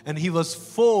and he was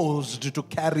forced to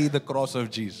carry the cross of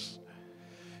Jesus.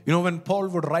 When Paul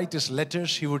would write his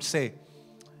letters, he would say,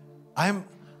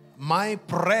 my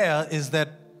prayer is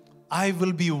that I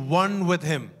will be one with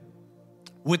him,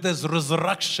 with his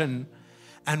resurrection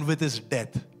and with his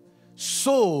death,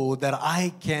 so that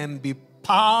I can be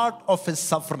part of his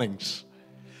sufferings,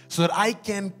 so that I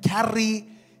can carry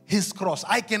his cross.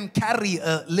 I can carry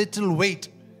a little weight.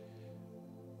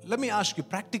 Let me ask you,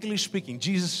 practically speaking,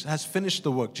 Jesus has finished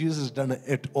the work. Jesus has done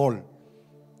it all.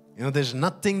 There's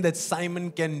nothing that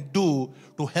Simon can do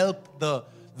to help the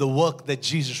work that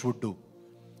Jesus would do.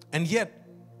 And yet,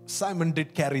 Simon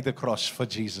did carry the cross for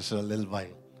Jesus a little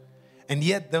while. And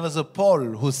yet, there was a Paul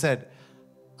who said,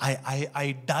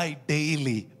 I die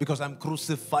daily because I'm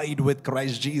crucified with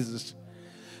Christ Jesus.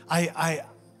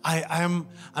 I'm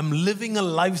living a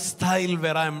lifestyle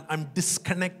where I'm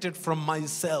disconnected from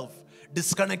myself,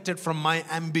 disconnected from my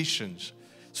ambitions,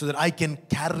 so that I can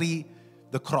carry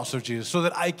the cross of Jesus, so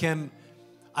that I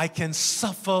can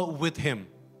suffer with him.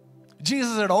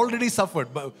 Jesus had already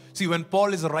suffered. But see, when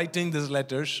Paul is writing these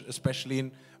letters, especially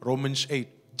in Romans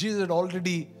 8, Jesus had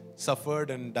already suffered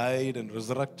and died and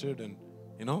resurrected and,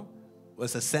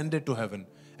 was ascended to heaven.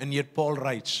 And yet Paul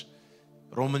writes,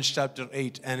 Romans chapter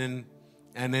 8 and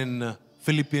in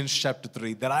Philippians chapter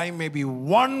 3, that I may be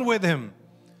one with him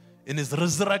in his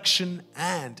resurrection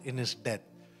and in his death.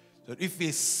 So if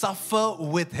we suffer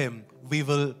with him, we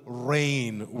will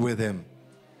reign with him.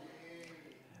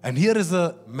 And here is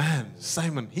a man,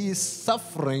 Simon. He is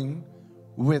suffering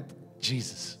with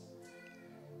Jesus.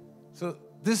 So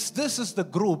this is the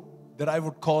group that I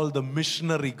would call the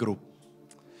missionary group.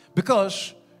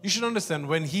 Because you should understand,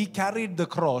 when he carried the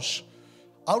cross,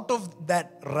 out of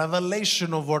that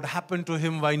revelation of what happened to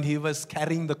him when he was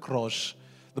carrying the cross,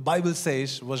 the Bible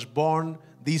says was born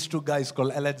these two guys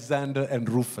called Alexander and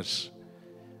Rufus.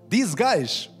 These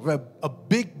guys were a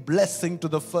big blessing to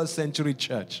the first century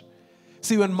church.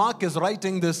 See, when Mark is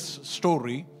writing this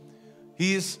story,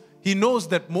 he knows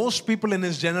that most people in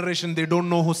his generation, they don't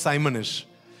know who Simon is.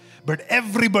 but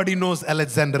everybody knows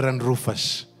Alexander and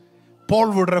Rufus.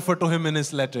 Paul would refer to him in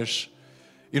his letters.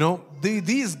 You know,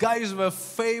 these guys were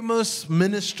famous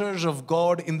ministers of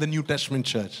God in the New Testament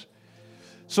church.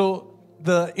 So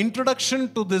the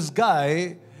introduction to this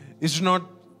guy is not,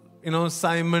 you know,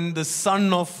 Simon, the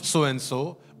son of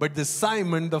so-and-so, but the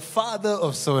Simon, the father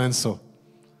of so-and-so.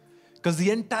 Because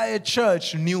the entire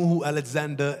church knew who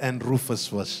Alexander and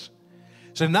Rufus was.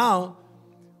 So now,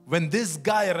 when this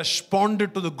guy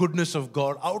responded to the goodness of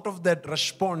God, out of that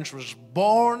response was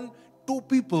born two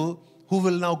people who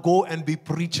will now go and be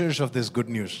preachers of this good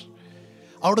news.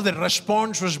 Out of that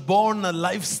response was born a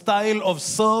lifestyle of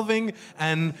serving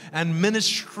and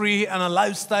ministry, and a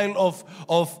lifestyle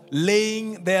of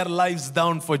laying their lives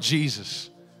down for Jesus.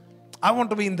 I want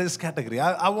to be in this category.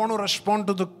 I want to respond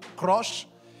to the cross,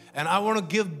 and I want to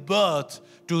give birth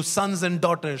to sons and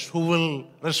daughters who will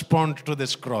respond to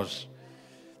this cross.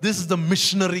 This is the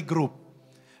missionary group.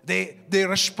 They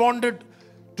responded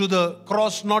to the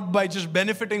cross not by just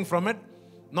benefiting from it,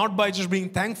 not by just being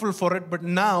thankful for it, but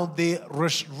now they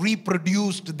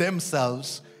reproduced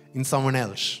themselves in someone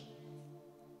else.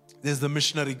 This is the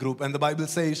missionary group. And the Bible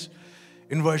says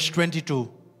in verse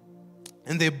 22,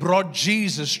 and they brought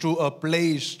Jesus to a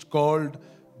place called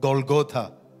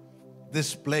Golgotha.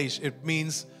 This place, it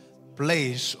means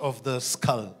place of the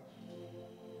skull.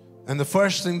 And the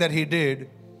first thing that he did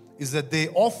is that they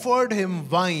offered him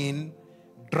wine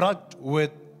drugged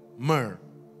with myrrh.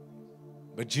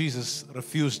 But Jesus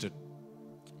refused it.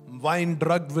 Wine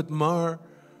drugged with myrrh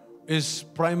is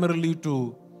primarily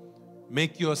to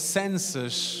make your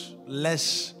senses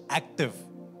less active.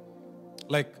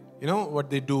 Like, you know what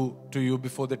they do to you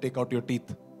before they take out your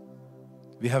teeth?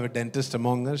 We have a dentist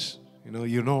among us.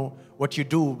 You know what you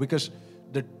do, because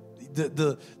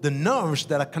the nerves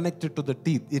that are connected to the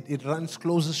teeth, it runs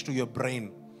closest to your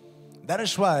brain. That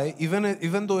is why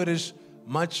even though it is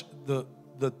much, the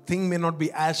thing may not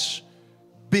be as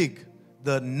big,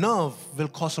 the nerve will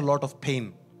cause a lot of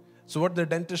pain. So what the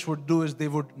dentist would do is they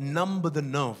would numb the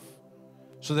nerve,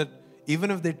 so that even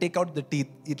if they take out the teeth,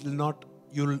 it will not,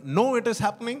 you'll know it is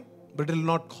happening, but it will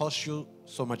not cause you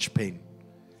so much pain.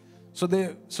 So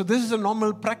this is a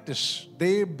normal practice.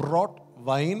 They brought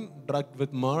wine drugged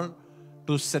with myrrh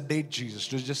to sedate Jesus,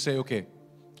 to just say, okay,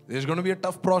 there's going to be a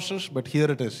tough process, but here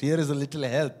it is. Here is a little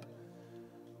help.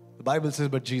 The Bible says,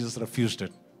 but Jesus refused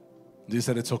it. Jesus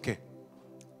said, it's okay.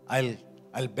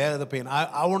 I'll bear the pain.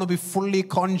 I want to be fully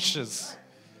conscious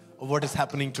of what is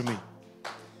happening to me.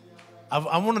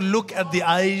 I want to look at the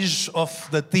eyes of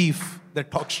the thief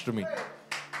that talks to me.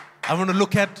 I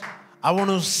want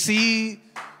to see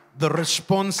the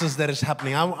responses that is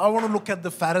happening. I want to look at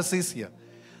the Pharisees here.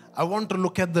 I want to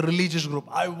look at the religious group.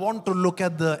 I want to look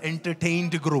at the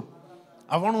entertained group.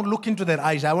 I want to look into their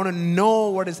eyes. I want to know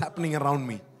what is happening around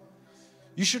me.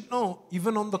 You should know,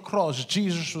 even on the cross,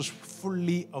 Jesus was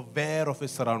fully aware of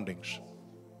his surroundings.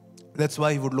 That's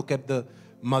why he would look at the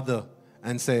mother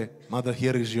and say, Mother,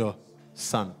 here is your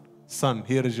son. Son,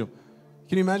 here is your...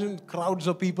 Can you imagine crowds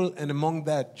of people, and among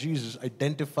that, Jesus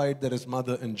identified that his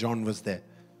mother and John was there.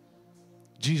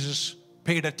 Jesus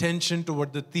paid attention to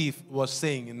what the thief was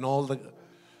saying in all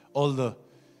the...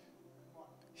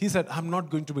 He said, I'm not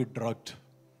going to be drugged.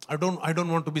 I don't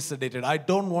want to be sedated. I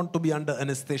don't want to be under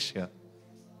anesthesia.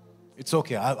 It's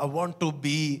okay. I want to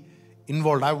be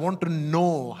involved. I want to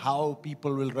know how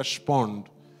people will respond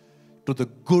to the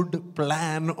good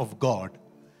plan of God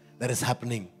that is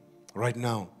happening right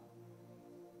now.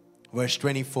 Verse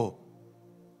 24.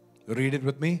 Read it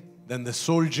with me. Then the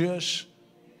soldiers,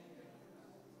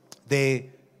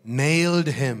 they nailed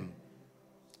him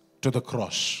to the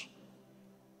cross.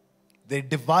 They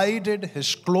divided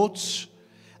his clothes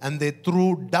and they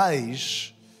threw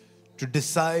dice to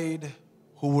decide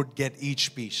who would get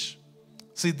each piece.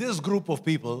 See, this group of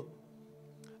people,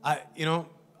 I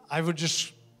would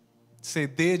just say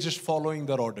they're just following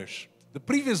their orders. The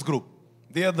previous group,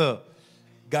 they are the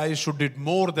guys who did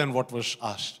more than what was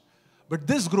asked. But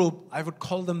this group, I would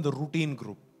call them the routine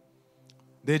group.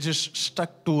 They just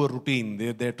stuck to a routine,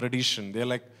 their tradition.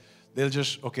 They'll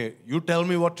just, okay, you tell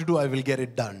me what to do, I will get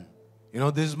it done.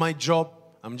 This is my job.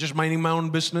 I'm just minding my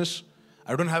own business.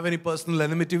 I don't have any personal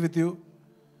enmity with you.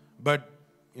 But,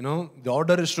 the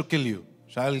order is to kill you.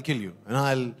 So I'll kill you. And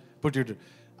I'll put you to...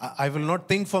 I will not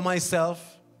think for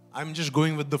myself. I'm just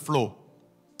going with the flow.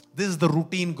 This is the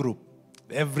routine group.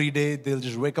 Every day, they'll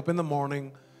just wake up in the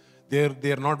morning.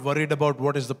 They're not worried about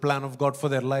what is the plan of God for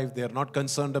their life. They are not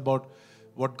concerned about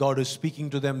what God is speaking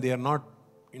to them. They are not,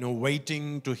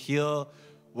 waiting to hear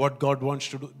what God wants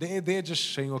to do. They're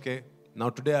just saying, okay, now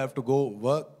today I have to go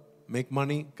work, make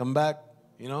money, come back,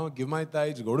 give my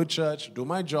tithes, go to church, do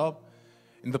my job.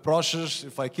 In the process,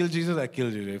 if I kill Jesus, I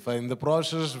kill Jesus. If I, in the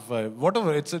process,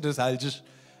 whatever it is, I'll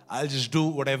just do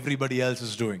what everybody else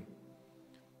is doing.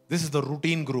 This is the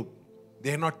routine group.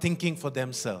 They are not thinking for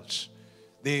themselves.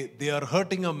 They are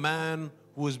hurting a man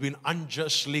who has been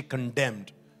unjustly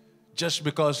condemned just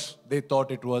because they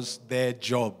thought it was their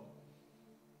job.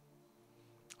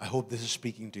 I hope this is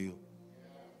speaking to you.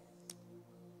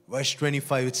 Verse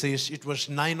 25, it says, it was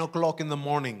 9 o'clock in the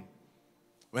morning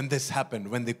when this happened,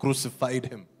 when they crucified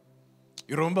him.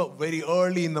 You remember, very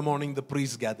early in the morning, the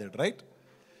priests gathered, right?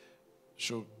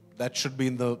 So that should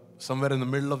be somewhere in the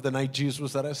middle of the night, Jesus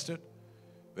was arrested.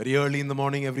 Very early in the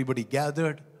morning, everybody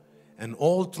gathered. And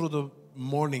all through the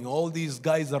morning, all these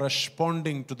guys are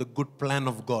responding to the good plan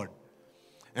of God.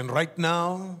 And right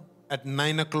now, at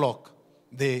 9 o'clock,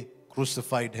 they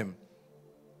crucified him.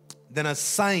 Then a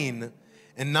sign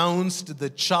announced the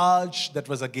charge that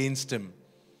was against him.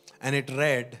 And it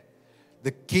read,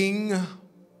 the King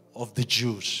of the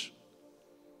Jews.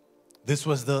 This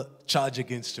was the charge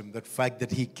against him, the fact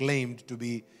that he claimed to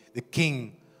be the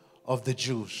King of the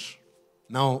Jews.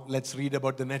 Now, let's read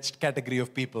about the next category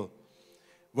of people.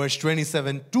 Verse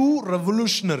 27, 2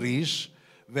 revolutionaries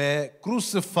were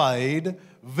crucified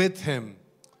with him,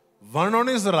 one on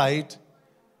his right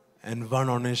and one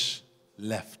on his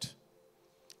left.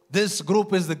 This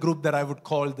group is the group that I would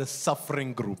call the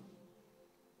suffering group.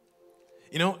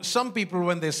 Some people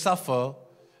when they suffer,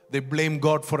 they blame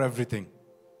God for everything.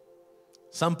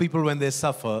 Some people when they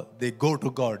suffer, they go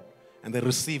to God and they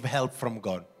receive help from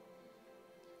God.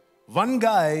 One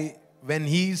guy, when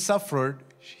he suffered,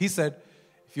 he said,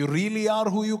 if you really are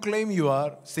who you claim you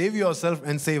are, save yourself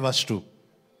and save us too.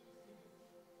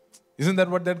 Isn't that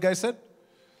what that guy said?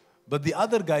 But the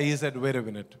other guy, he said, wait a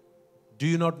minute. Do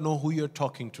you not know who you're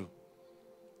talking to?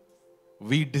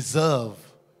 We deserve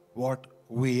what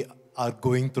we are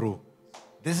going through.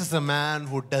 This is a man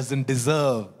who doesn't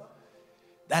deserve.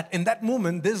 That in that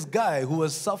moment, this guy who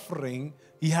was suffering,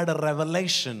 he had a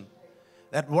revelation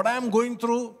that what I'm going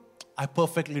through, I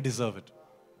perfectly deserve it.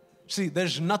 See,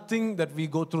 there's nothing that we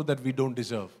go through that we don't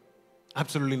deserve.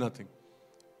 Absolutely nothing.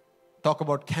 Talk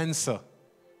about cancer.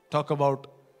 Talk about,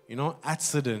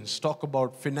 accidents. Talk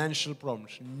about financial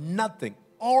problems. Nothing.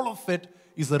 All of it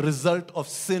is a result of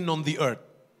sin on the earth.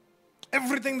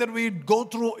 Everything that we go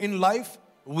through in life,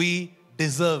 we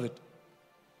deserve it.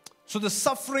 So the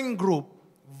suffering group,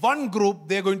 one group,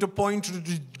 they're going to point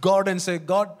to God and say,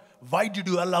 God, why did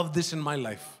you allow this in my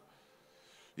life?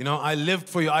 I lived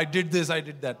for you. I did this, I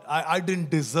did that. I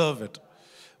didn't deserve it.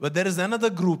 But there is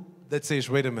another group that says,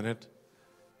 wait a minute.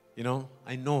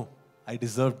 I know I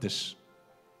deserve this.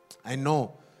 I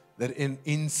know that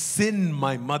in sin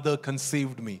my mother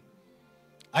conceived me.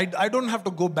 I don't have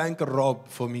to go bank or rob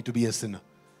for me to be a sinner.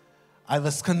 I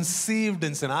was conceived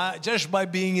in sin. Just by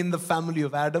being in the family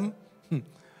of Adam,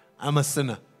 I'm a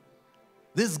sinner.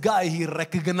 This guy, he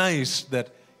recognized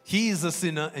that he is a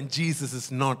sinner and Jesus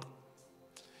is not.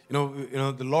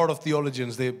 The lot of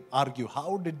theologians, they argue,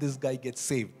 how did this guy get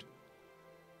saved?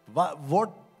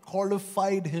 What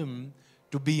qualified him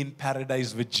to be in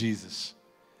paradise with Jesus?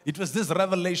 It was this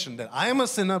revelation that I am a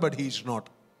sinner, but he's not.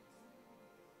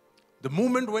 The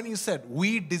moment when he said,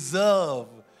 we deserve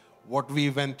what we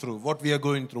went through, what we are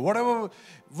going through, whatever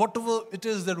it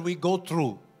is that we go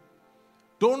through,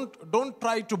 don't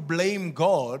try to blame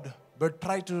God, but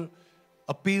try to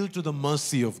appeal to the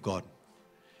mercy of God.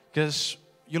 Because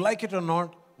you like it or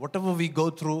not, whatever we go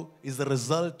through is the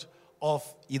result of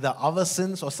either our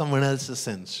sins or someone else's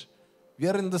sins.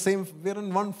 We're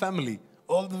in one family,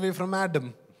 all the way from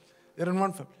Adam. We're in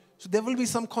one family. So there will be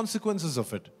some consequences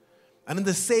of it. And in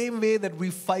the same way that we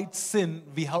fight sin,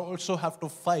 we also have to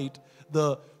fight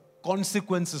the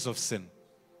consequences of sin.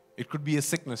 It could be a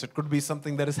sickness. It could be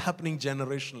something that is happening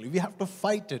generationally. We have to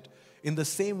fight it in the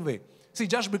same way. See,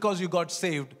 just because you got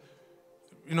saved,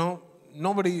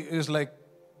 nobody is like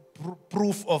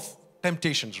proof of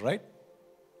temptations, right?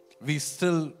 We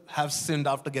still have sinned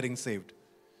after getting saved.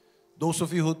 Those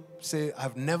of you who say,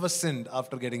 I've never sinned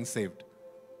after getting saved,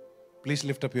 please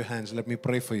lift up your hands. Let me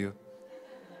pray for you.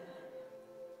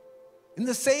 In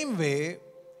the same way,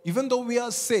 even though we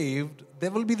are saved,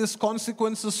 there will be these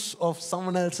consequences of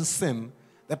someone else's sin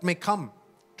that may come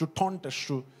to taunt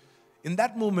us. In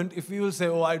that moment, if we will say,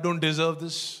 I don't deserve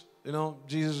this,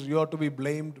 Jesus, you ought to be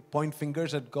blamed, point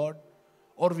fingers at God.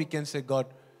 Or we can say, God,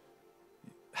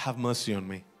 have mercy on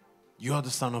me. You are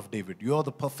the Son of David. You are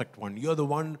the perfect one. You are the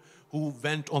one who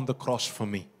went on the cross for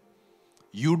me.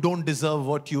 You don't deserve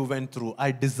what you went through.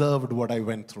 I deserved what I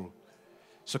went through.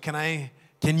 So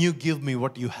can you give me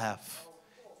what you have?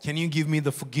 Can you give me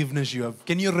the forgiveness you have?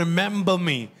 Can you remember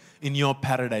me in your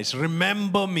paradise?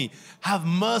 Remember me. Have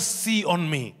mercy on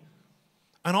me.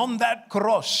 And on that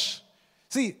cross,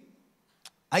 see,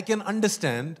 I can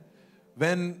understand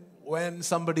when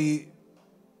somebody,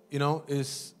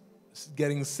 is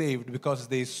getting saved because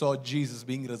they saw Jesus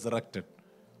being resurrected.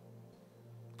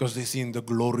 Because they seen the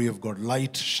glory of God,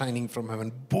 light shining from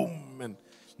heaven, boom, and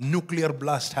nuclear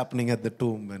blast happening at the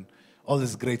tomb, and all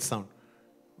this great sound.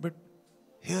 But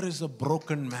here is a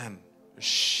broken man, a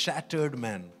shattered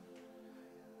man,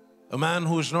 a man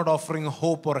who is not offering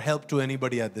hope or help to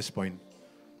anybody at this point.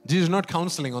 Jesus is not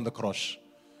counseling on the cross.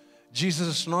 Jesus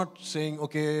is not saying,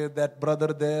 okay, that brother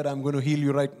there, I'm going to heal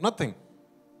you right. Nothing.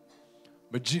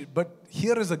 But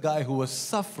here is a guy who was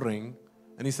suffering,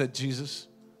 and he said, Jesus,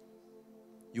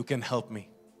 you can help me.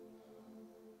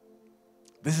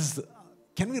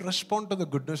 Can we respond to the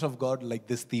goodness of God like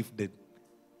this thief did?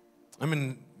 I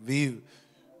mean, we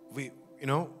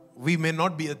may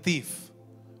not be a thief,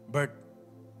 but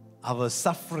our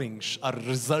sufferings are a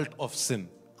result of sin,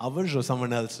 ours or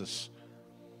someone else's.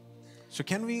 So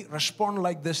can we respond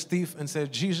like this thief and say,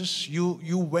 Jesus,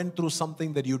 you went through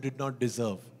something that you did not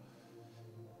deserve.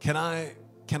 Can I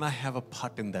have a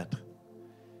part in that?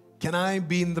 Can I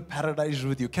be in the paradise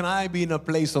with you? Can I be in a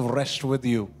place of rest with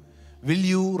you? Will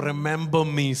you remember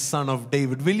me, Son of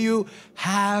David? Will you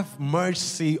have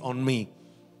mercy on me?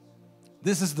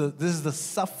 This is the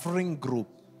suffering group.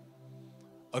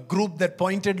 A group that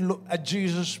pointed at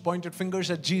Jesus, pointed fingers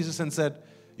at Jesus and said,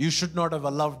 you should not have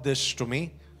allowed this to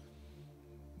me.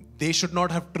 They should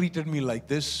not have treated me like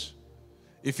this.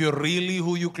 If you're really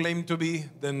who you claim to be,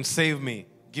 then save me.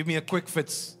 Give me a quick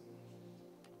fix.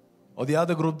 Or the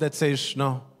other group that says,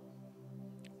 no,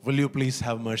 will you please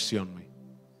have mercy on me?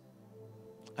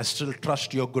 I still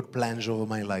trust your good plans over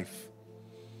my life.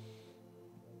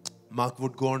 Mark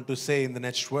would go on to say in the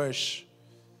next verse,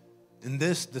 in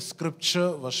this, the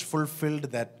scripture was fulfilled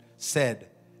that said,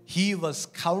 he was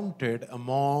counted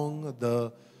among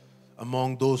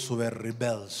those who were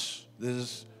rebels. This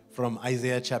is from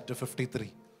Isaiah chapter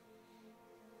 53.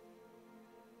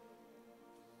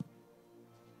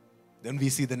 Then we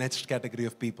see the next category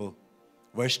of people.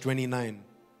 Verse 29.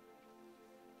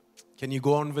 Can you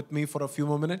go on with me for a few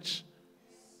more minutes?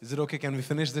 Is it okay? Can we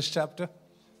finish this chapter? It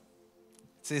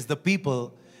says, the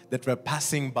people that were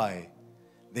passing by,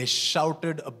 they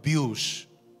shouted abuse,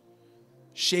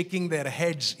 shaking their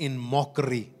heads in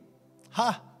mockery.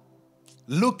 Ha!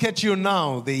 Look at you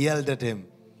now, they yelled at him.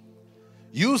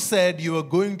 You said you were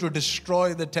going to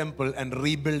destroy the temple and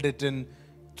rebuild it in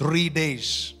 3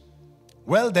 days.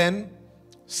 Well then,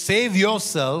 save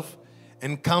yourself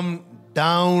and come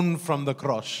down from the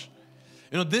cross.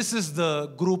 This is the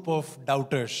group of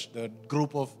doubters, the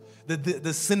group of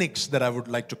the cynics that I would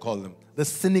like to call them. The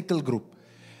cynical group.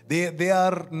 They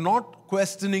are not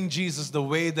questioning Jesus the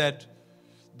way that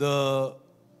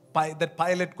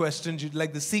Pilate questioned,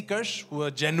 like the seekers who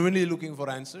are genuinely looking for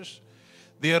answers.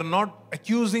 They are not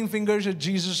accusing fingers at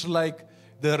Jesus like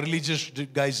the religious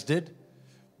guys did.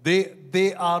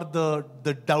 They are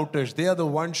the doubters. They are the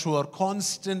ones who are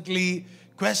constantly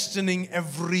questioning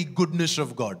every goodness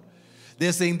of God.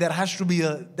 They're saying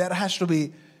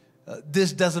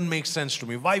this doesn't make sense to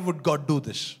me. Why would God do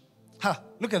this?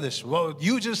 Look at this. Well,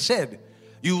 you just said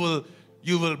you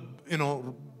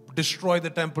will destroy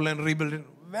the temple and rebuild it.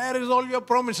 Where is all your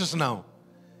promises now?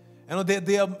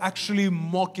 They are actually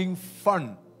mocking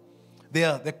fun.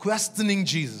 They're questioning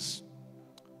Jesus.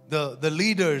 The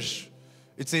leaders,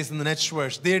 it says in the next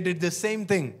verse, they did the same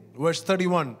thing. Verse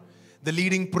 31, the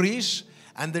leading priests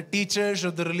and the teachers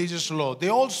of the religious law, they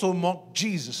also mocked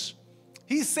Jesus.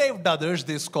 He saved others,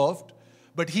 they scoffed,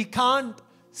 but he can't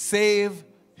save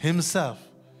himself.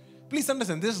 Please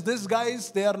understand, these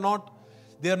guys, they are not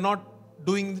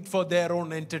doing it for their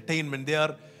own entertainment.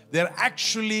 They're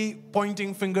actually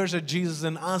pointing fingers at Jesus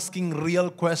and asking real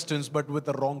questions, but with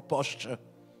the wrong posture.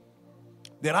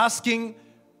 They're asking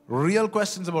real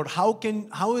questions about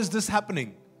how is this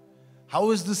happening?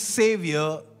 How is the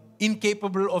Savior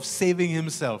incapable of saving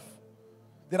himself?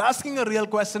 They're asking a real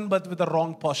question, but with the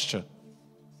wrong posture.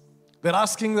 They're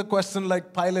asking the question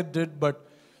like Pilate did, but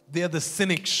they are the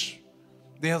cynics.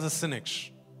 They are the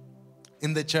cynics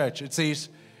in the church. It says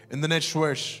in the next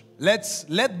verse,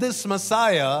 let this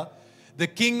Messiah, the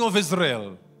King of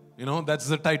Israel, that's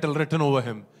the title written over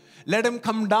him. Let him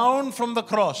come down from the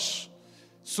cross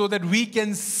so that we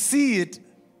can see it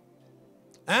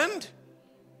and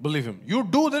believe him. You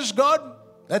do this, God,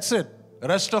 that's it. The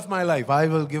rest of my life, I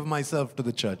will give myself to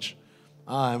the church.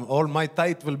 All my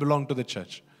tithe will belong to the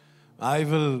church. I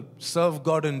will serve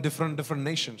God in different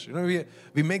nations.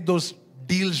 We make those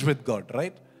deals with God,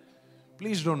 right?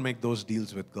 Please don't make those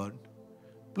deals with God.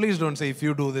 Please don't say, if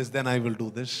you do this, then I will do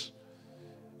this.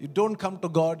 You don't come to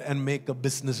God and make a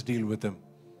business deal with Him.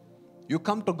 You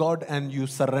come to God and you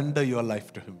surrender your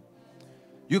life to Him.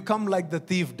 You come like the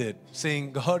thief did,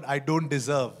 saying, God, I don't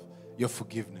deserve your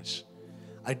forgiveness.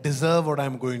 I deserve what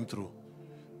I'm going through.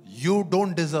 You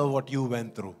don't deserve what you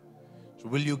went through. So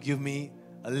will you give me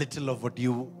a little of what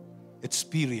you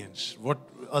experience?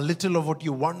 A little of what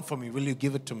you want from me, will you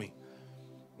give it to me?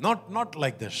 Not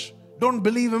like this. Don't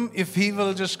believe Him if He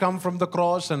will just come from the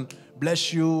cross and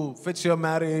bless you, fix your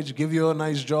marriage, give you a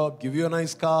nice job, give you a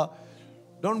nice car.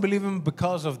 Don't believe Him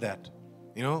because of that.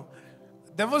 You know,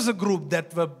 there was a group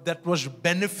that was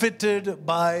benefited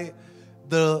by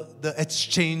the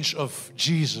exchange of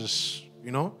Jesus,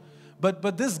 you know.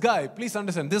 But this guy, please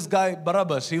understand, this guy,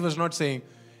 Barabbas, he was not saying,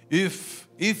 if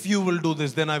you will do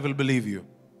this, then I will believe you.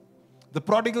 The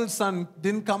prodigal son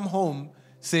didn't come home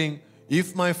saying,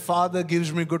 if my father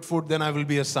gives me good food, then I will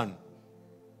be a son.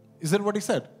 Is that what he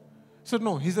said? He said,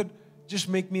 no. He said, just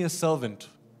make me a servant.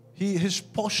 His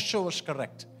posture was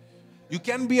correct. You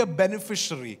can be a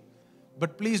beneficiary,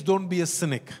 but please don't be a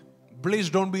cynic. Please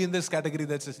don't be in this category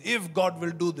that says, if God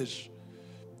will do this,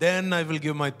 then I will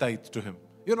give my tithe to Him.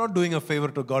 You're not doing a favor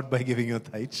to God by giving your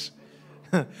tithes.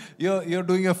 You're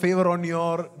doing a favor on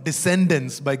your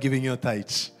descendants by giving your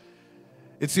tithes.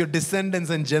 It's your descendants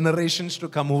and generations to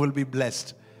come who will be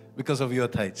blessed because of your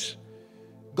tithes.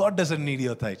 God doesn't need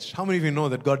your tithes. How many of you know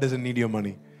that God doesn't need your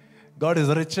money? God is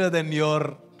richer than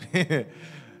your,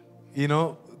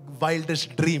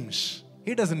 wildest dreams.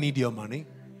 He doesn't need your money.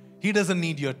 He doesn't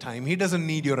need your time. He doesn't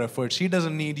need your efforts. He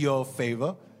doesn't need your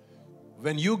favor.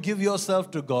 When you give yourself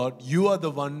to God, you are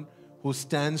the one who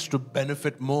stands to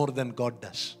benefit more than God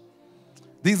does.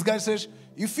 These guys says,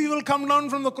 if He will come down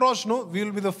from the cross, no, we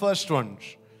will be the first ones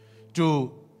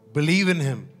to believe in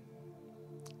Him.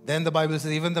 Then the Bible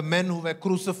says, even the men who were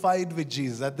crucified with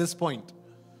Jesus at this point,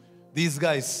 these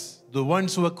guys, the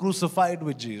ones who were crucified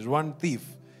with Jesus, one thief,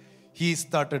 he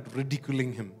started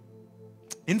ridiculing Him.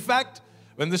 In fact,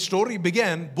 when the story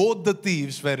began, both the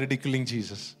thieves were ridiculing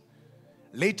Jesus.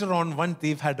 Later on, one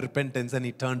thief had repentance and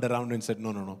he turned around and said,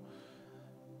 no.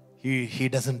 He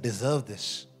doesn't deserve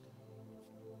this.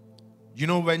 You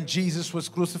know, when Jesus was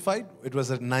crucified, it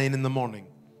was at 9 in the morning.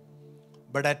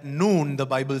 But at noon, the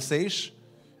Bible says,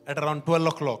 at around 12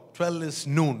 o'clock, 12 is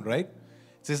noon, right?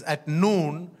 It says at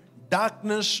noon,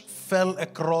 darkness fell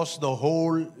across the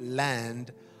whole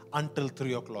land until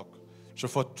 3 o'clock. So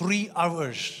for 3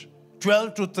 hours,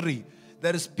 12 to 3,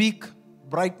 there is peak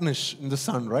brightness in the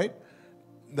sun, right?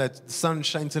 That the sun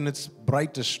shines in its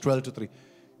brightest 12 to 3. It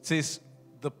says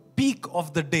the peak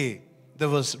of the day, there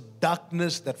was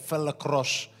darkness that fell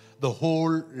across the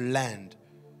whole land.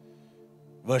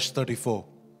 Verse 34.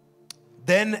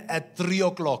 Then at 3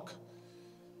 o'clock,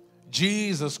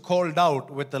 Jesus called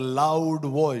out with a loud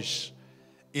voice,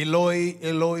 Eloi,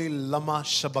 Eloi, lama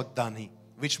sabachthani,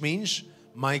 which means,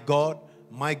 my God,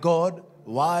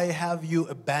 why have you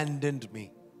abandoned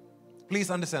me? Please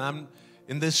understand,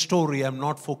 in this story, I'm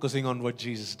not focusing on what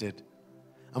Jesus did.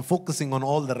 I'm focusing on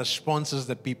all the responses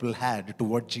that people had to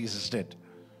what Jesus did.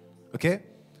 Okay?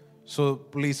 So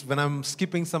please, when I'm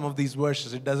skipping some of these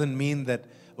verses, it doesn't mean that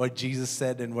what Jesus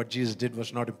said and what Jesus did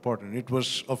was not important. It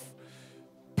was of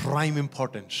prime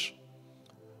importance.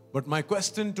 But my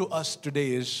question to us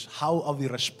today is, how are we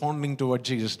responding to what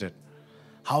Jesus did?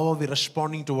 How are we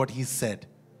responding to what He said?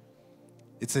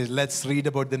 It says, let's read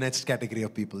about the next category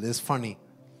of people. It's funny.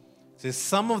 It says,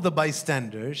 some of the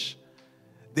bystanders,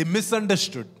 they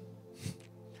misunderstood.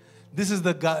 This is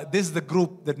the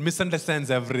group that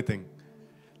misunderstands everything.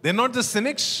 They're not the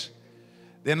cynics.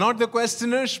 They're not the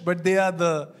questioners, but they are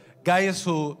the guys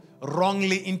who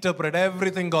wrongly interpret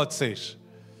everything God says.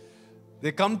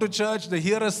 They come to church, they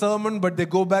hear a sermon, but they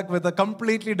go back with a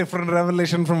completely different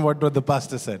revelation from what the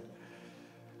pastor said.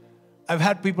 I've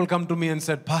had people come to me and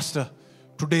said, Pastor,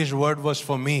 today's word was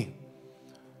for me.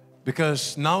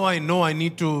 Because now I know I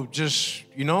need to just,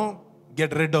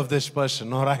 get rid of this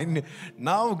person. Or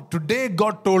now today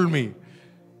God told me.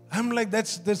 I'm like,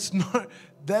 that's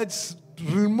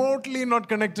remotely not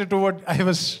connected to what I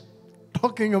was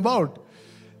talking about.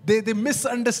 They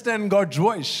misunderstand God's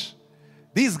voice.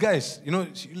 These guys,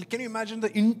 can you imagine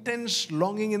the intense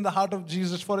longing in the heart of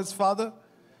Jesus for His Father?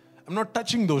 I'm not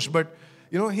touching those, but,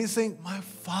 He's saying, my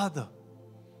Father,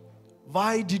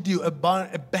 why did you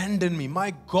abandon me?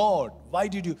 My God, why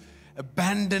did you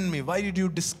abandon me? Why did you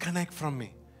disconnect from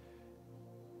me?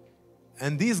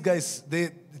 And these guys,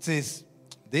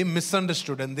 they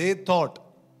misunderstood and they thought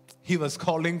He was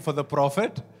calling for the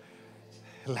prophet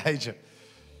Elijah.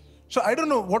 So I don't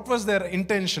know what was their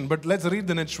intention, but let's read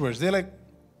the next verse. They're like,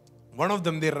 one of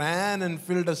them, they ran and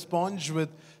filled a sponge with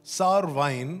sour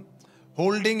wine,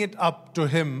 holding it up to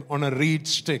him on a reed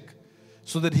stick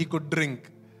so that he could drink,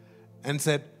 and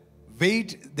said,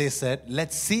 wait, they said,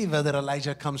 let's see whether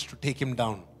Elijah comes to take him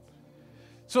down.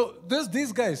 So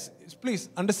these guys, please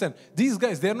understand, these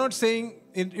guys, they're not saying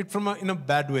it in a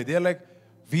bad way. They're like,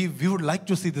 we would like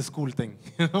to see this cool thing.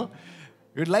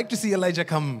 We'd like to see Elijah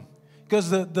come. Because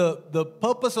the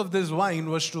purpose of this wine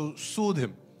was to soothe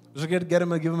him. So give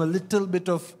him a little bit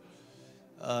of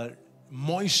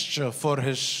moisture for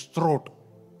his throat.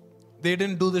 They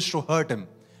didn't do this to hurt him.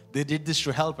 They did this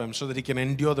to help him so that he can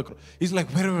endure the cross. He's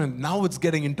like, wait a minute, now it's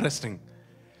getting interesting.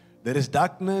 There is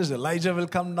darkness, Elijah will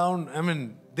come down. I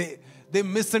mean, they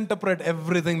misinterpret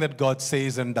everything that God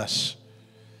says and does.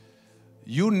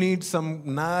 You need some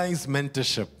nice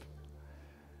mentorship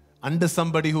under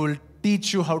somebody who will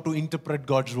teach you how to interpret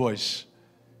God's voice.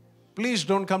 Please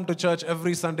don't come to church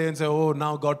every Sunday and say, oh,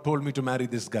 now God told me to marry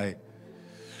this guy.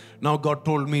 Now God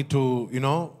told me to,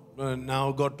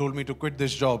 now God told me to quit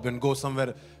this job and go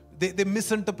somewhere. They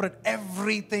misinterpret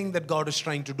everything that God is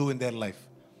trying to do in their life.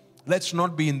 Let's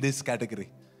not be in this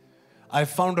category. I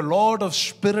found a lot of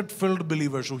spirit-filled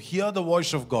believers who hear the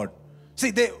voice of God. See,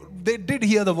 they did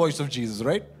hear the voice of Jesus,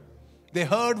 right? They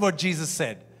heard what Jesus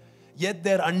said. Yet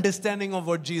their understanding of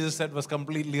what Jesus said was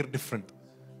completely different.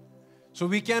 So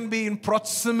we can be in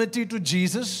proximity to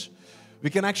Jesus. We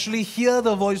can actually hear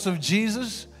the voice of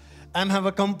Jesus and have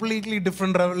a completely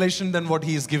different revelation than what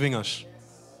He is giving us.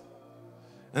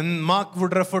 And Mark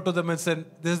would refer to them and say,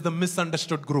 this is the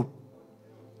misunderstood group.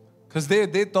 Because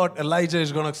they thought Elijah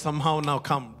is going to somehow now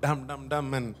come,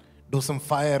 and do some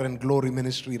fire and glory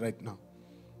ministry right now.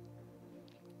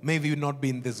 Maybe you not be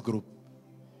in this group.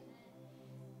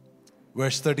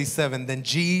 Verse 37, then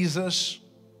Jesus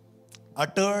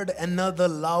uttered another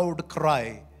loud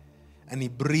cry and He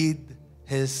breathed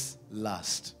His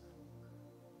last.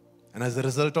 And as a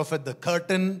result of it, the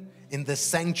curtain in the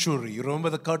sanctuary, you remember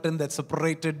the curtain that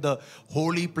separated the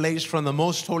holy place from the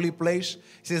most holy place?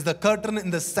 It says the curtain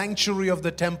in the sanctuary of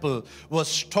the temple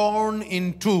was torn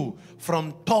in two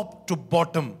from top to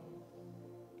bottom.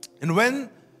 And when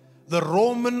the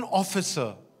Roman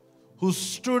officer who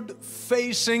stood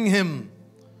facing him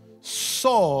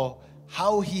saw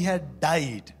how he had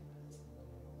died,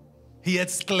 he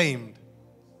exclaimed,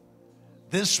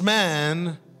 this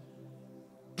man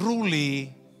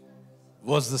truly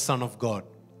was the Son of God.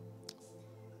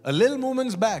 A little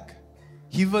moments back,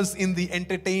 he was in the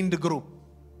entertained group.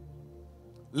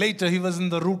 Later, he was in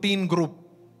the routine group.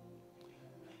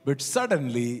 But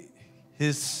suddenly,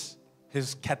 his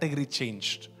category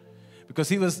changed. Because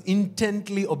he was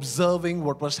intently observing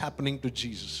what was happening to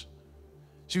Jesus.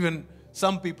 Even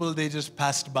some people, they just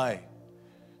passed by.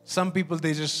 Some people,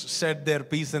 they just said their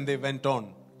piece and they went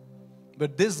on.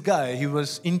 But this guy, he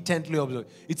was intently observing.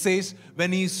 It says,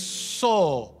 when he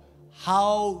saw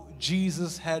how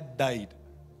Jesus had died,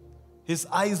 his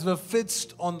eyes were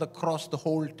fixed on the cross the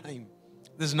whole time.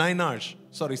 This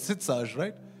is 6 hours,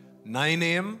 right? 9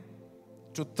 a.m.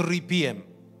 to 3 p.m.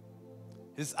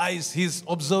 His eyes, he's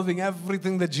observing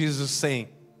everything that Jesus is saying.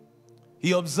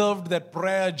 He observed that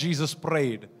prayer Jesus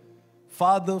prayed.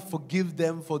 Father, forgive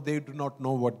them, for they do not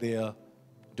know what they are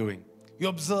doing. He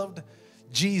observed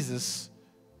Jesus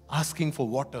asking for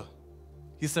water.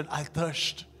 He said, I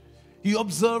thirst. He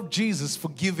observed Jesus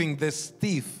forgiving this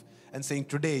thief and saying,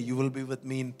 today you will be with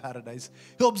me in paradise.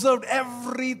 He observed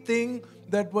everything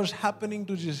that was happening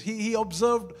to Jesus. He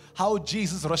observed how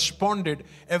Jesus responded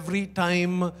every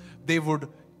time they would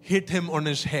hit him on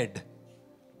his head.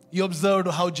 He observed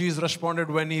how Jesus responded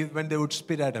when they would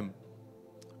spit at him,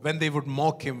 when they would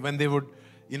mock him, when they would,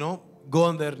 go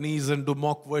on their knees and do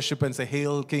mock worship and say,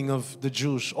 Hail, King of the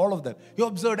Jews, all of that. He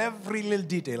observed every little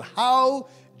detail. How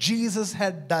Jesus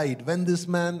had died. When this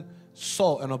man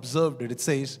saw and observed it, it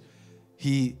says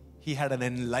he had an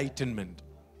enlightenment.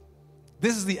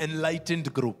 This is the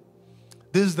enlightened group.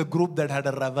 This is the group that had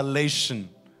a revelation.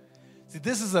 See,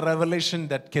 this is a revelation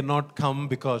that cannot come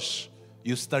because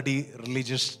you study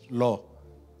religious law.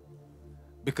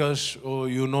 Because,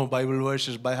 Bible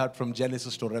verses by heart from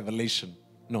Genesis to Revelation.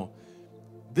 No.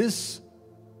 This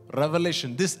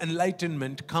revelation, this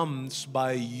enlightenment comes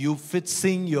by you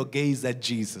fixing your gaze at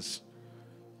Jesus.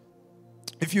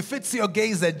 If you fix your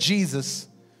gaze at Jesus,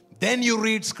 then you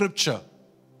read scripture,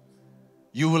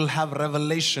 you will have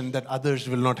revelation that others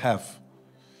will not have.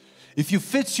 If you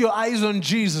fix your eyes on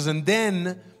Jesus and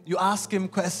then you ask Him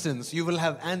questions, you will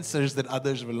have answers that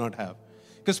others will not have.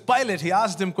 Because Pilate, he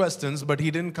asked Him questions, but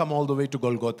he didn't come all the way to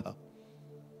Golgotha.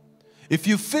 If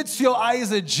you fix your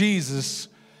eyes at Jesus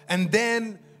And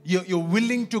then you're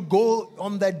willing to go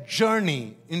on that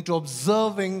journey into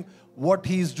observing what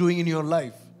He's doing in your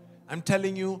life. I'm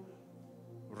telling you,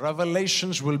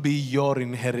 revelations will be your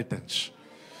inheritance.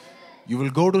 You will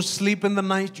go to sleep in the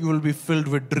night, you will be filled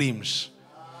with dreams.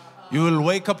 You will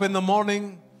wake up in the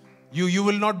morning, you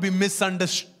will not be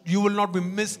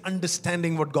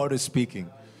misunderstanding what God is speaking.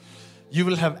 You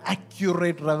will have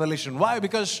accurate revelation. Why?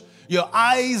 Because your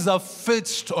eyes are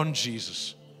fixed on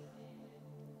Jesus.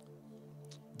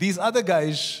 These other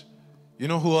guys, the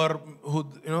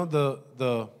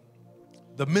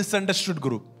misunderstood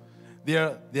group,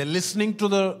 they're listening to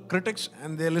the critics,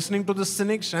 and they're listening to the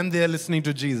cynics, and they're listening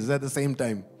to Jesus at the same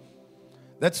time.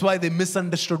 That's why they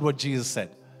misunderstood what Jesus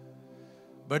said.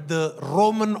 But the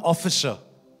Roman officer,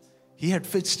 he had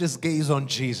fixed his gaze on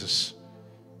Jesus.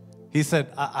 He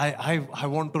said, I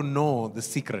want to know the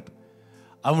secret.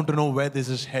 I want to know where this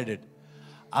is headed.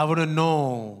 I want to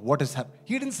know what is happening.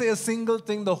 He didn't say a single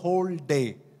thing the whole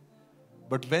day.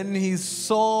 But when he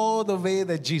saw the way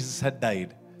that Jesus had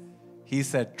died, he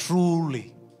said,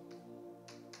 truly,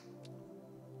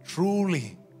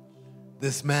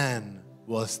 this man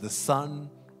was the Son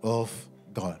of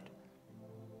God.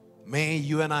 May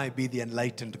you and I be the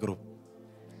enlightened group.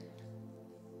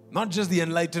 Not just the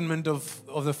enlightenment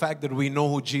of the fact that we know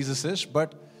who Jesus is,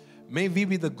 but may we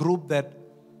be the group that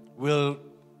will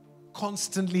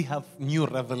constantly have new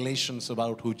revelations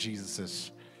about who Jesus is.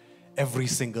 Every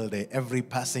single day, every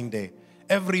passing day,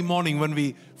 every morning when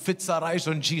we fix our eyes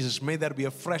on Jesus, may there be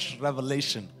a fresh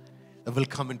revelation that will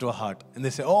come into our heart. And they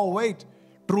say, oh wait,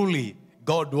 truly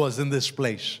God was in this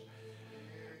place.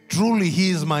 Truly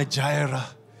He is my Jireh.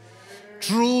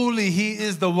 Truly He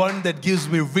is the one that gives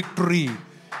me victory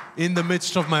in the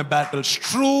midst of my battles.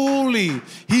 Truly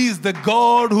He is the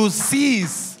God who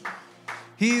sees.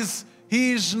 He is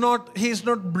not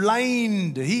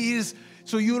blind.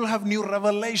 So you'll have new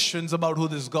revelations about who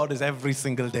this God is every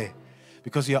single day,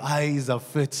 because your eyes are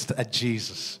fixed at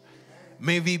Jesus.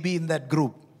 May we be in that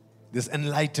group, this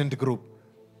enlightened group.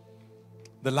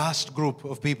 The last group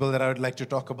of people that I would like to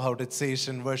talk about, it says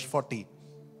in verse 40,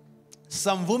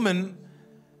 some women,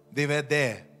 they were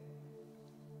there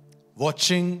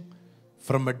watching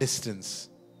from a distance.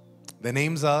 Their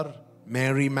names are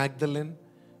Mary Magdalene,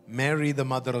 Mary the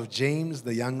mother of James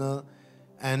the younger,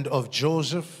 and of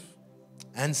Joseph,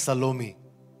 and Salome.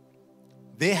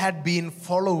 They had been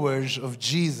followers of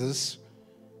Jesus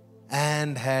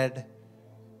and had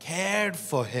cared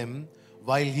for Him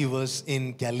while He was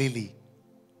in Galilee.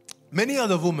 Many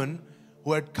other women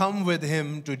who had come with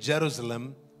Him to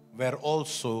Jerusalem were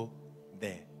also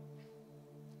there.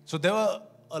 So there were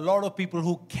a lot of people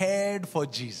who cared for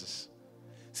Jesus.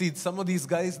 See, some of these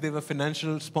guys, they were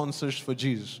financial sponsors for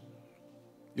Jesus.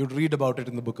 You'd read about it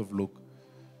in the book of Luke.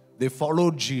 They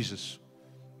followed Jesus.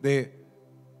 They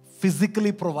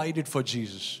physically provided for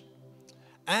Jesus.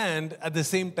 And at the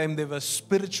same time, they were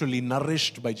spiritually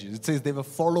nourished by Jesus. It says they were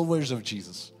followers of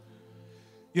Jesus.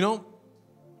 You know,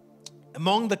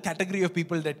 among the category of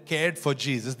people that cared for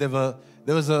Jesus, there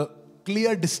was a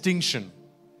clear distinction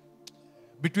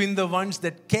between the ones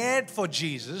that cared for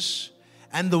Jesus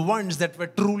and the ones that were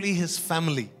truly His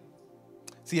family.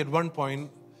 See, at one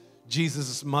point,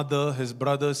 Jesus' mother, His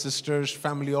brothers, sisters,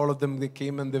 family, all of them, they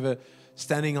came and they were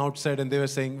standing outside and they were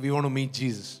saying, we want to meet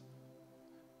Jesus.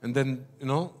 And then,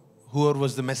 whoever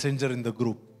was the messenger in the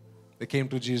group, they came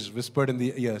to Jesus, whispered in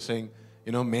the ear, saying,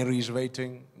 Mary is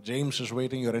waiting, James is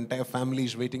waiting, your entire family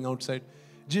is waiting outside.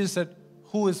 Jesus said,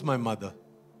 who is my mother?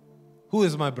 Who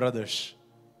is my brothers?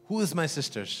 Who is my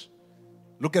sisters?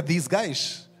 Look at these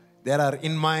guys. They are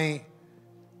in my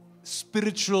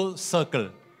spiritual circle.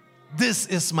 This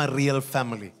is my real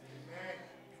family.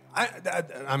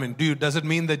 I mean, does it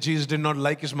mean that Jesus did not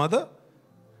like His mother?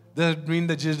 Does it mean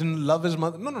that Jesus didn't love His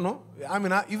mother? No. I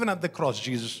mean, even at the cross,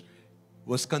 Jesus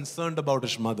was concerned about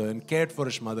His mother and cared for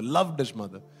His mother, loved His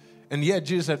mother. And yet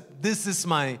Jesus said, this is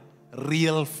my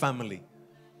real family.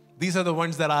 These are the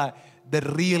ones that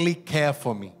really care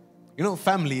for me.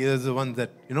 Family is the ones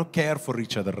that, care for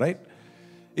each other, right?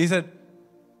 He said,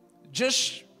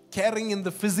 just caring in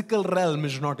the physical realm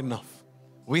is not enough.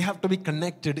 We have to be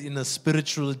connected in a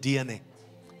spiritual DNA.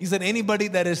 He said, anybody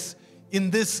that is in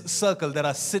this circle that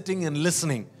are sitting and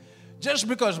listening, just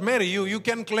because, Mary, you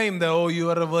can claim that,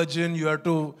 you are a virgin, you have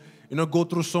to, go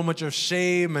through so much of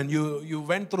shame, and you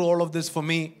went through all of this for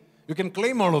me. You can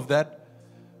claim all of that,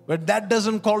 but that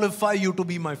doesn't qualify you to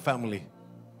be my family.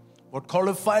 What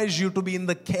qualifies you to be in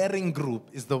the caring group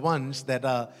is the ones that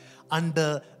are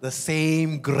under the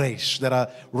same grace, that are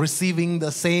receiving the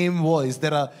same voice,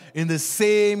 that are in the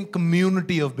same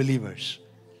community of believers.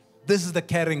 This is the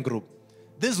caring group.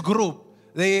 This group,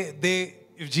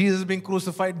 If Jesus is being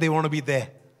crucified, they want to be there.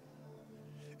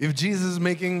 If Jesus is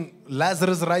making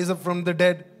Lazarus rise up from the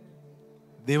dead,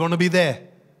 they want to be there.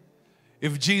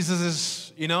 If Jesus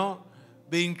is,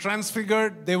 being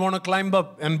transfigured, they want to climb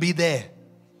up and be there.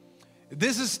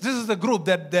 This is the group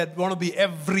that want to be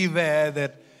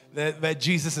everywhere, where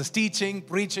Jesus is teaching,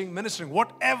 preaching, ministering,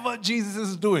 whatever Jesus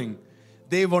is doing,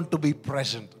 they want to be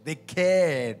present. They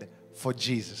cared for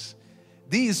Jesus.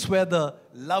 These were the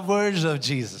lovers of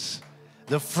Jesus,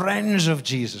 the friends of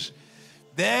Jesus.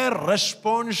 Their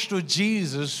response to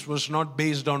Jesus was not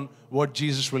based on what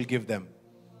Jesus will give them.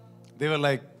 They were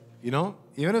like,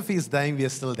 even if he's dying, we are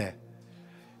still there.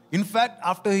 In fact,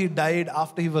 after he died,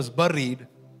 after he was buried,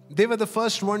 they were the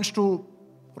first ones to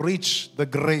reach the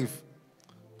grave.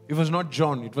 It was not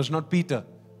John, it was not Peter.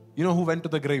 You know who went to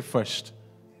the grave first?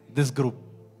 This group.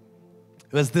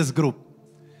 It was this group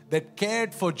that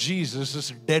cared for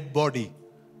Jesus' dead body.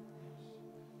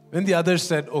 When the others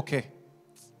said, okay,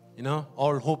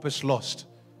 all hope is lost,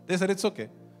 they said, it's okay.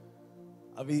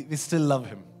 We still love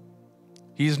him.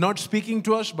 He is not speaking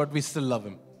to us, but we still love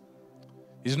him.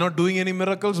 He's not doing any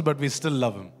miracles, but we still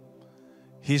love him.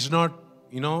 He's not,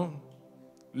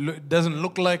 doesn't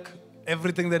look like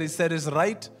everything that he said is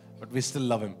right, but we still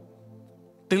love him.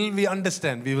 Till we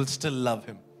understand, we will still love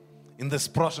him. In this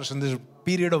process, in this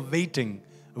period of waiting,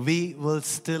 we will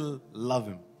still love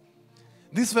him.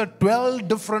 These were 12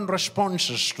 different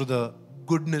responses to the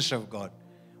goodness of God.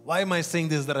 Why am I saying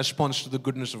this is the response to the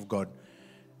goodness of God?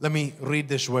 Let me read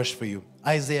this verse for you.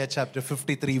 Isaiah chapter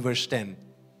 53 verse 10.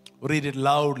 Read it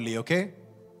loudly, okay?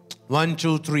 1,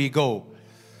 2, 3, go.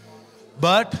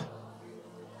 But,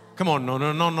 come on,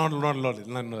 not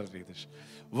read this.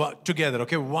 Together,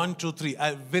 okay? 1, 2, 3.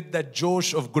 With that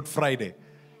Josh of Good Friday.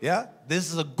 Yeah?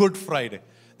 This is a Good Friday.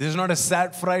 This is not a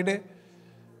sad Friday.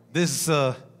 This is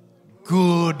a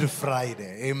Good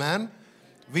Friday. Amen?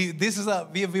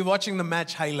 We're watching the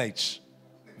match highlights.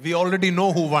 We already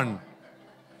know who won.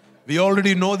 We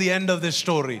already know the end of this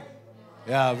story.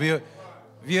 Yeah,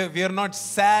 we are not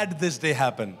sad this day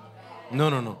happened.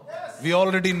 No. We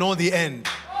already know the end.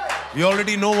 We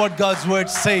already know what God's word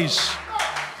says.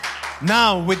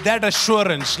 Now, with that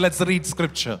assurance, let's read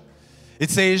scripture.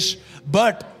 It says,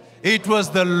 but it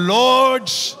was the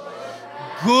Lord's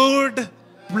good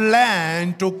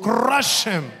plan to crush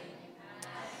him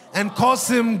and cause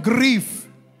him grief.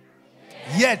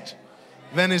 Yet,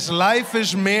 when his life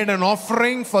is made an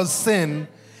offering for sin,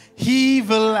 he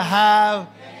will have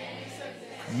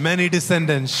many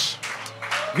descendants.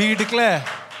 We declare,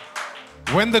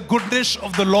 when the goodness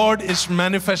of the Lord is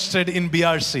manifested in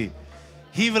BRC,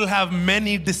 he will have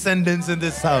many descendants in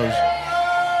this house.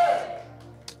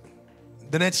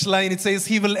 The next line, it says,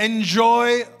 he will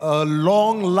enjoy a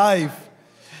long life,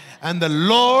 and the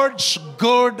Lord's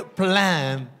good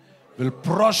plan will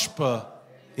prosper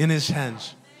in his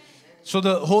hands. So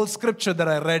the whole scripture that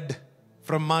I read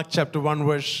from Mark chapter 1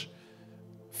 verse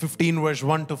 15 verse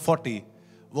 1 to 40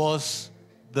 was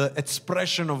the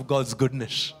expression of God's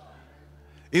goodness.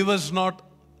 It was not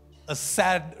a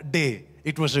sad day.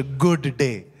 It was a good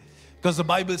day. Because the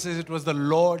Bible says it was the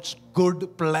Lord's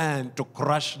good plan to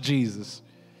crush Jesus.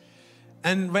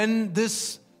 And when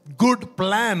this good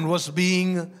plan was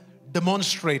being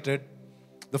demonstrated,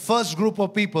 the first group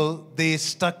of people, they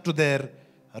stuck to their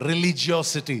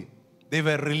religiosity. They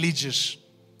were religious.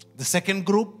 The second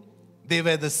group, they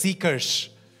were the seekers.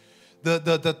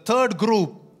 The third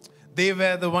group, they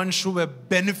were the ones who were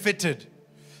benefited.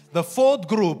 The fourth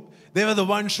group, they were the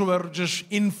ones who were just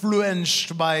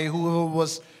influenced by whoever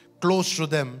was close to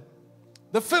them.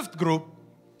 The fifth group,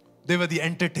 they were the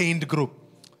entertained group.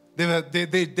 They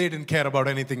didn't care about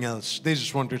anything else. They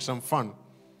just wanted some fun.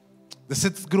 The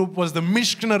sixth group was the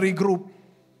missionary group.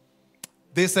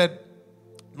 They said,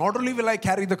 not only will I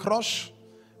carry the cross,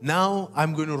 now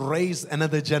I'm going to raise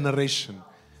another generation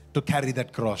to carry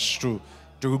that cross, to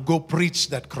go preach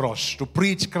that cross, to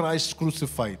preach Christ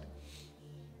crucified.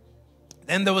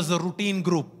 Then there was the routine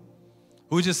group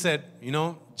who just said,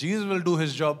 Jesus will do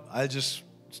his job, I'll just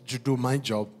do my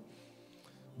job.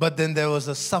 But then there was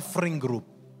a suffering group.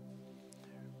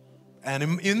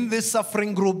 And in this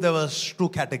suffering group, there was two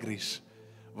categories.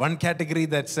 One category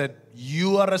that said,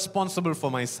 you are responsible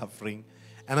for my suffering.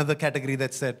 Another category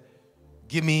that said,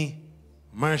 give me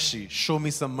mercy, show me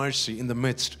some mercy in the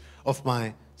midst of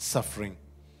my suffering.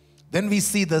 Then we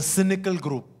see the cynical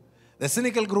group. The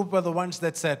cynical group were the ones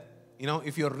that said,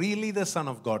 if you're really the Son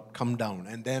of God, come down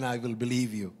and then I will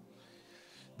believe you.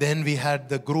 Then we had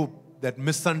the group that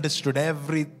misunderstood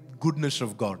every goodness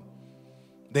of God.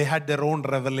 They had their own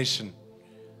revelation.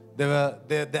 Their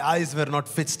eyes were not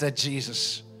fixed at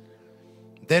Jesus.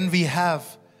 Then we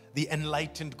have the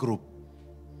enlightened group.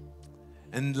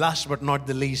 And last but not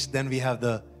the least, then we have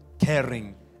the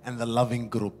caring and the loving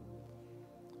group.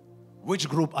 Which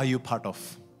group are you part of?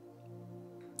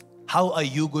 How are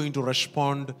you going to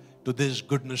respond to this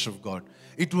goodness of God?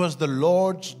 It was the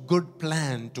Lord's good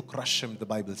plan to crush him, the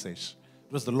Bible says.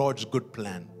 It was the Lord's good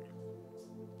plan.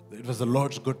 It was the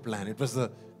Lord's good plan. It was the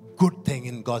good thing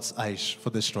in God's eyes for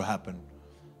this to happen.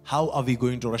 How are we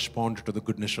going to respond to the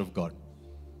goodness of God?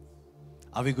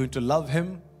 Are we going to love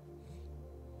him?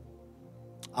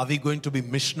 Are we going to be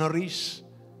missionaries?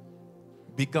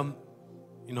 Become,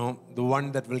 the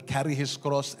one that will carry his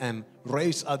cross and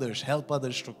raise others, help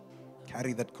others to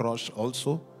carry that cross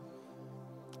also?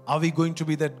 Are we going to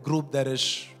be that group that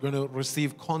is going to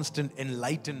receive constant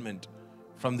enlightenment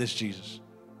from this Jesus?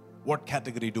 What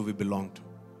category do we belong to?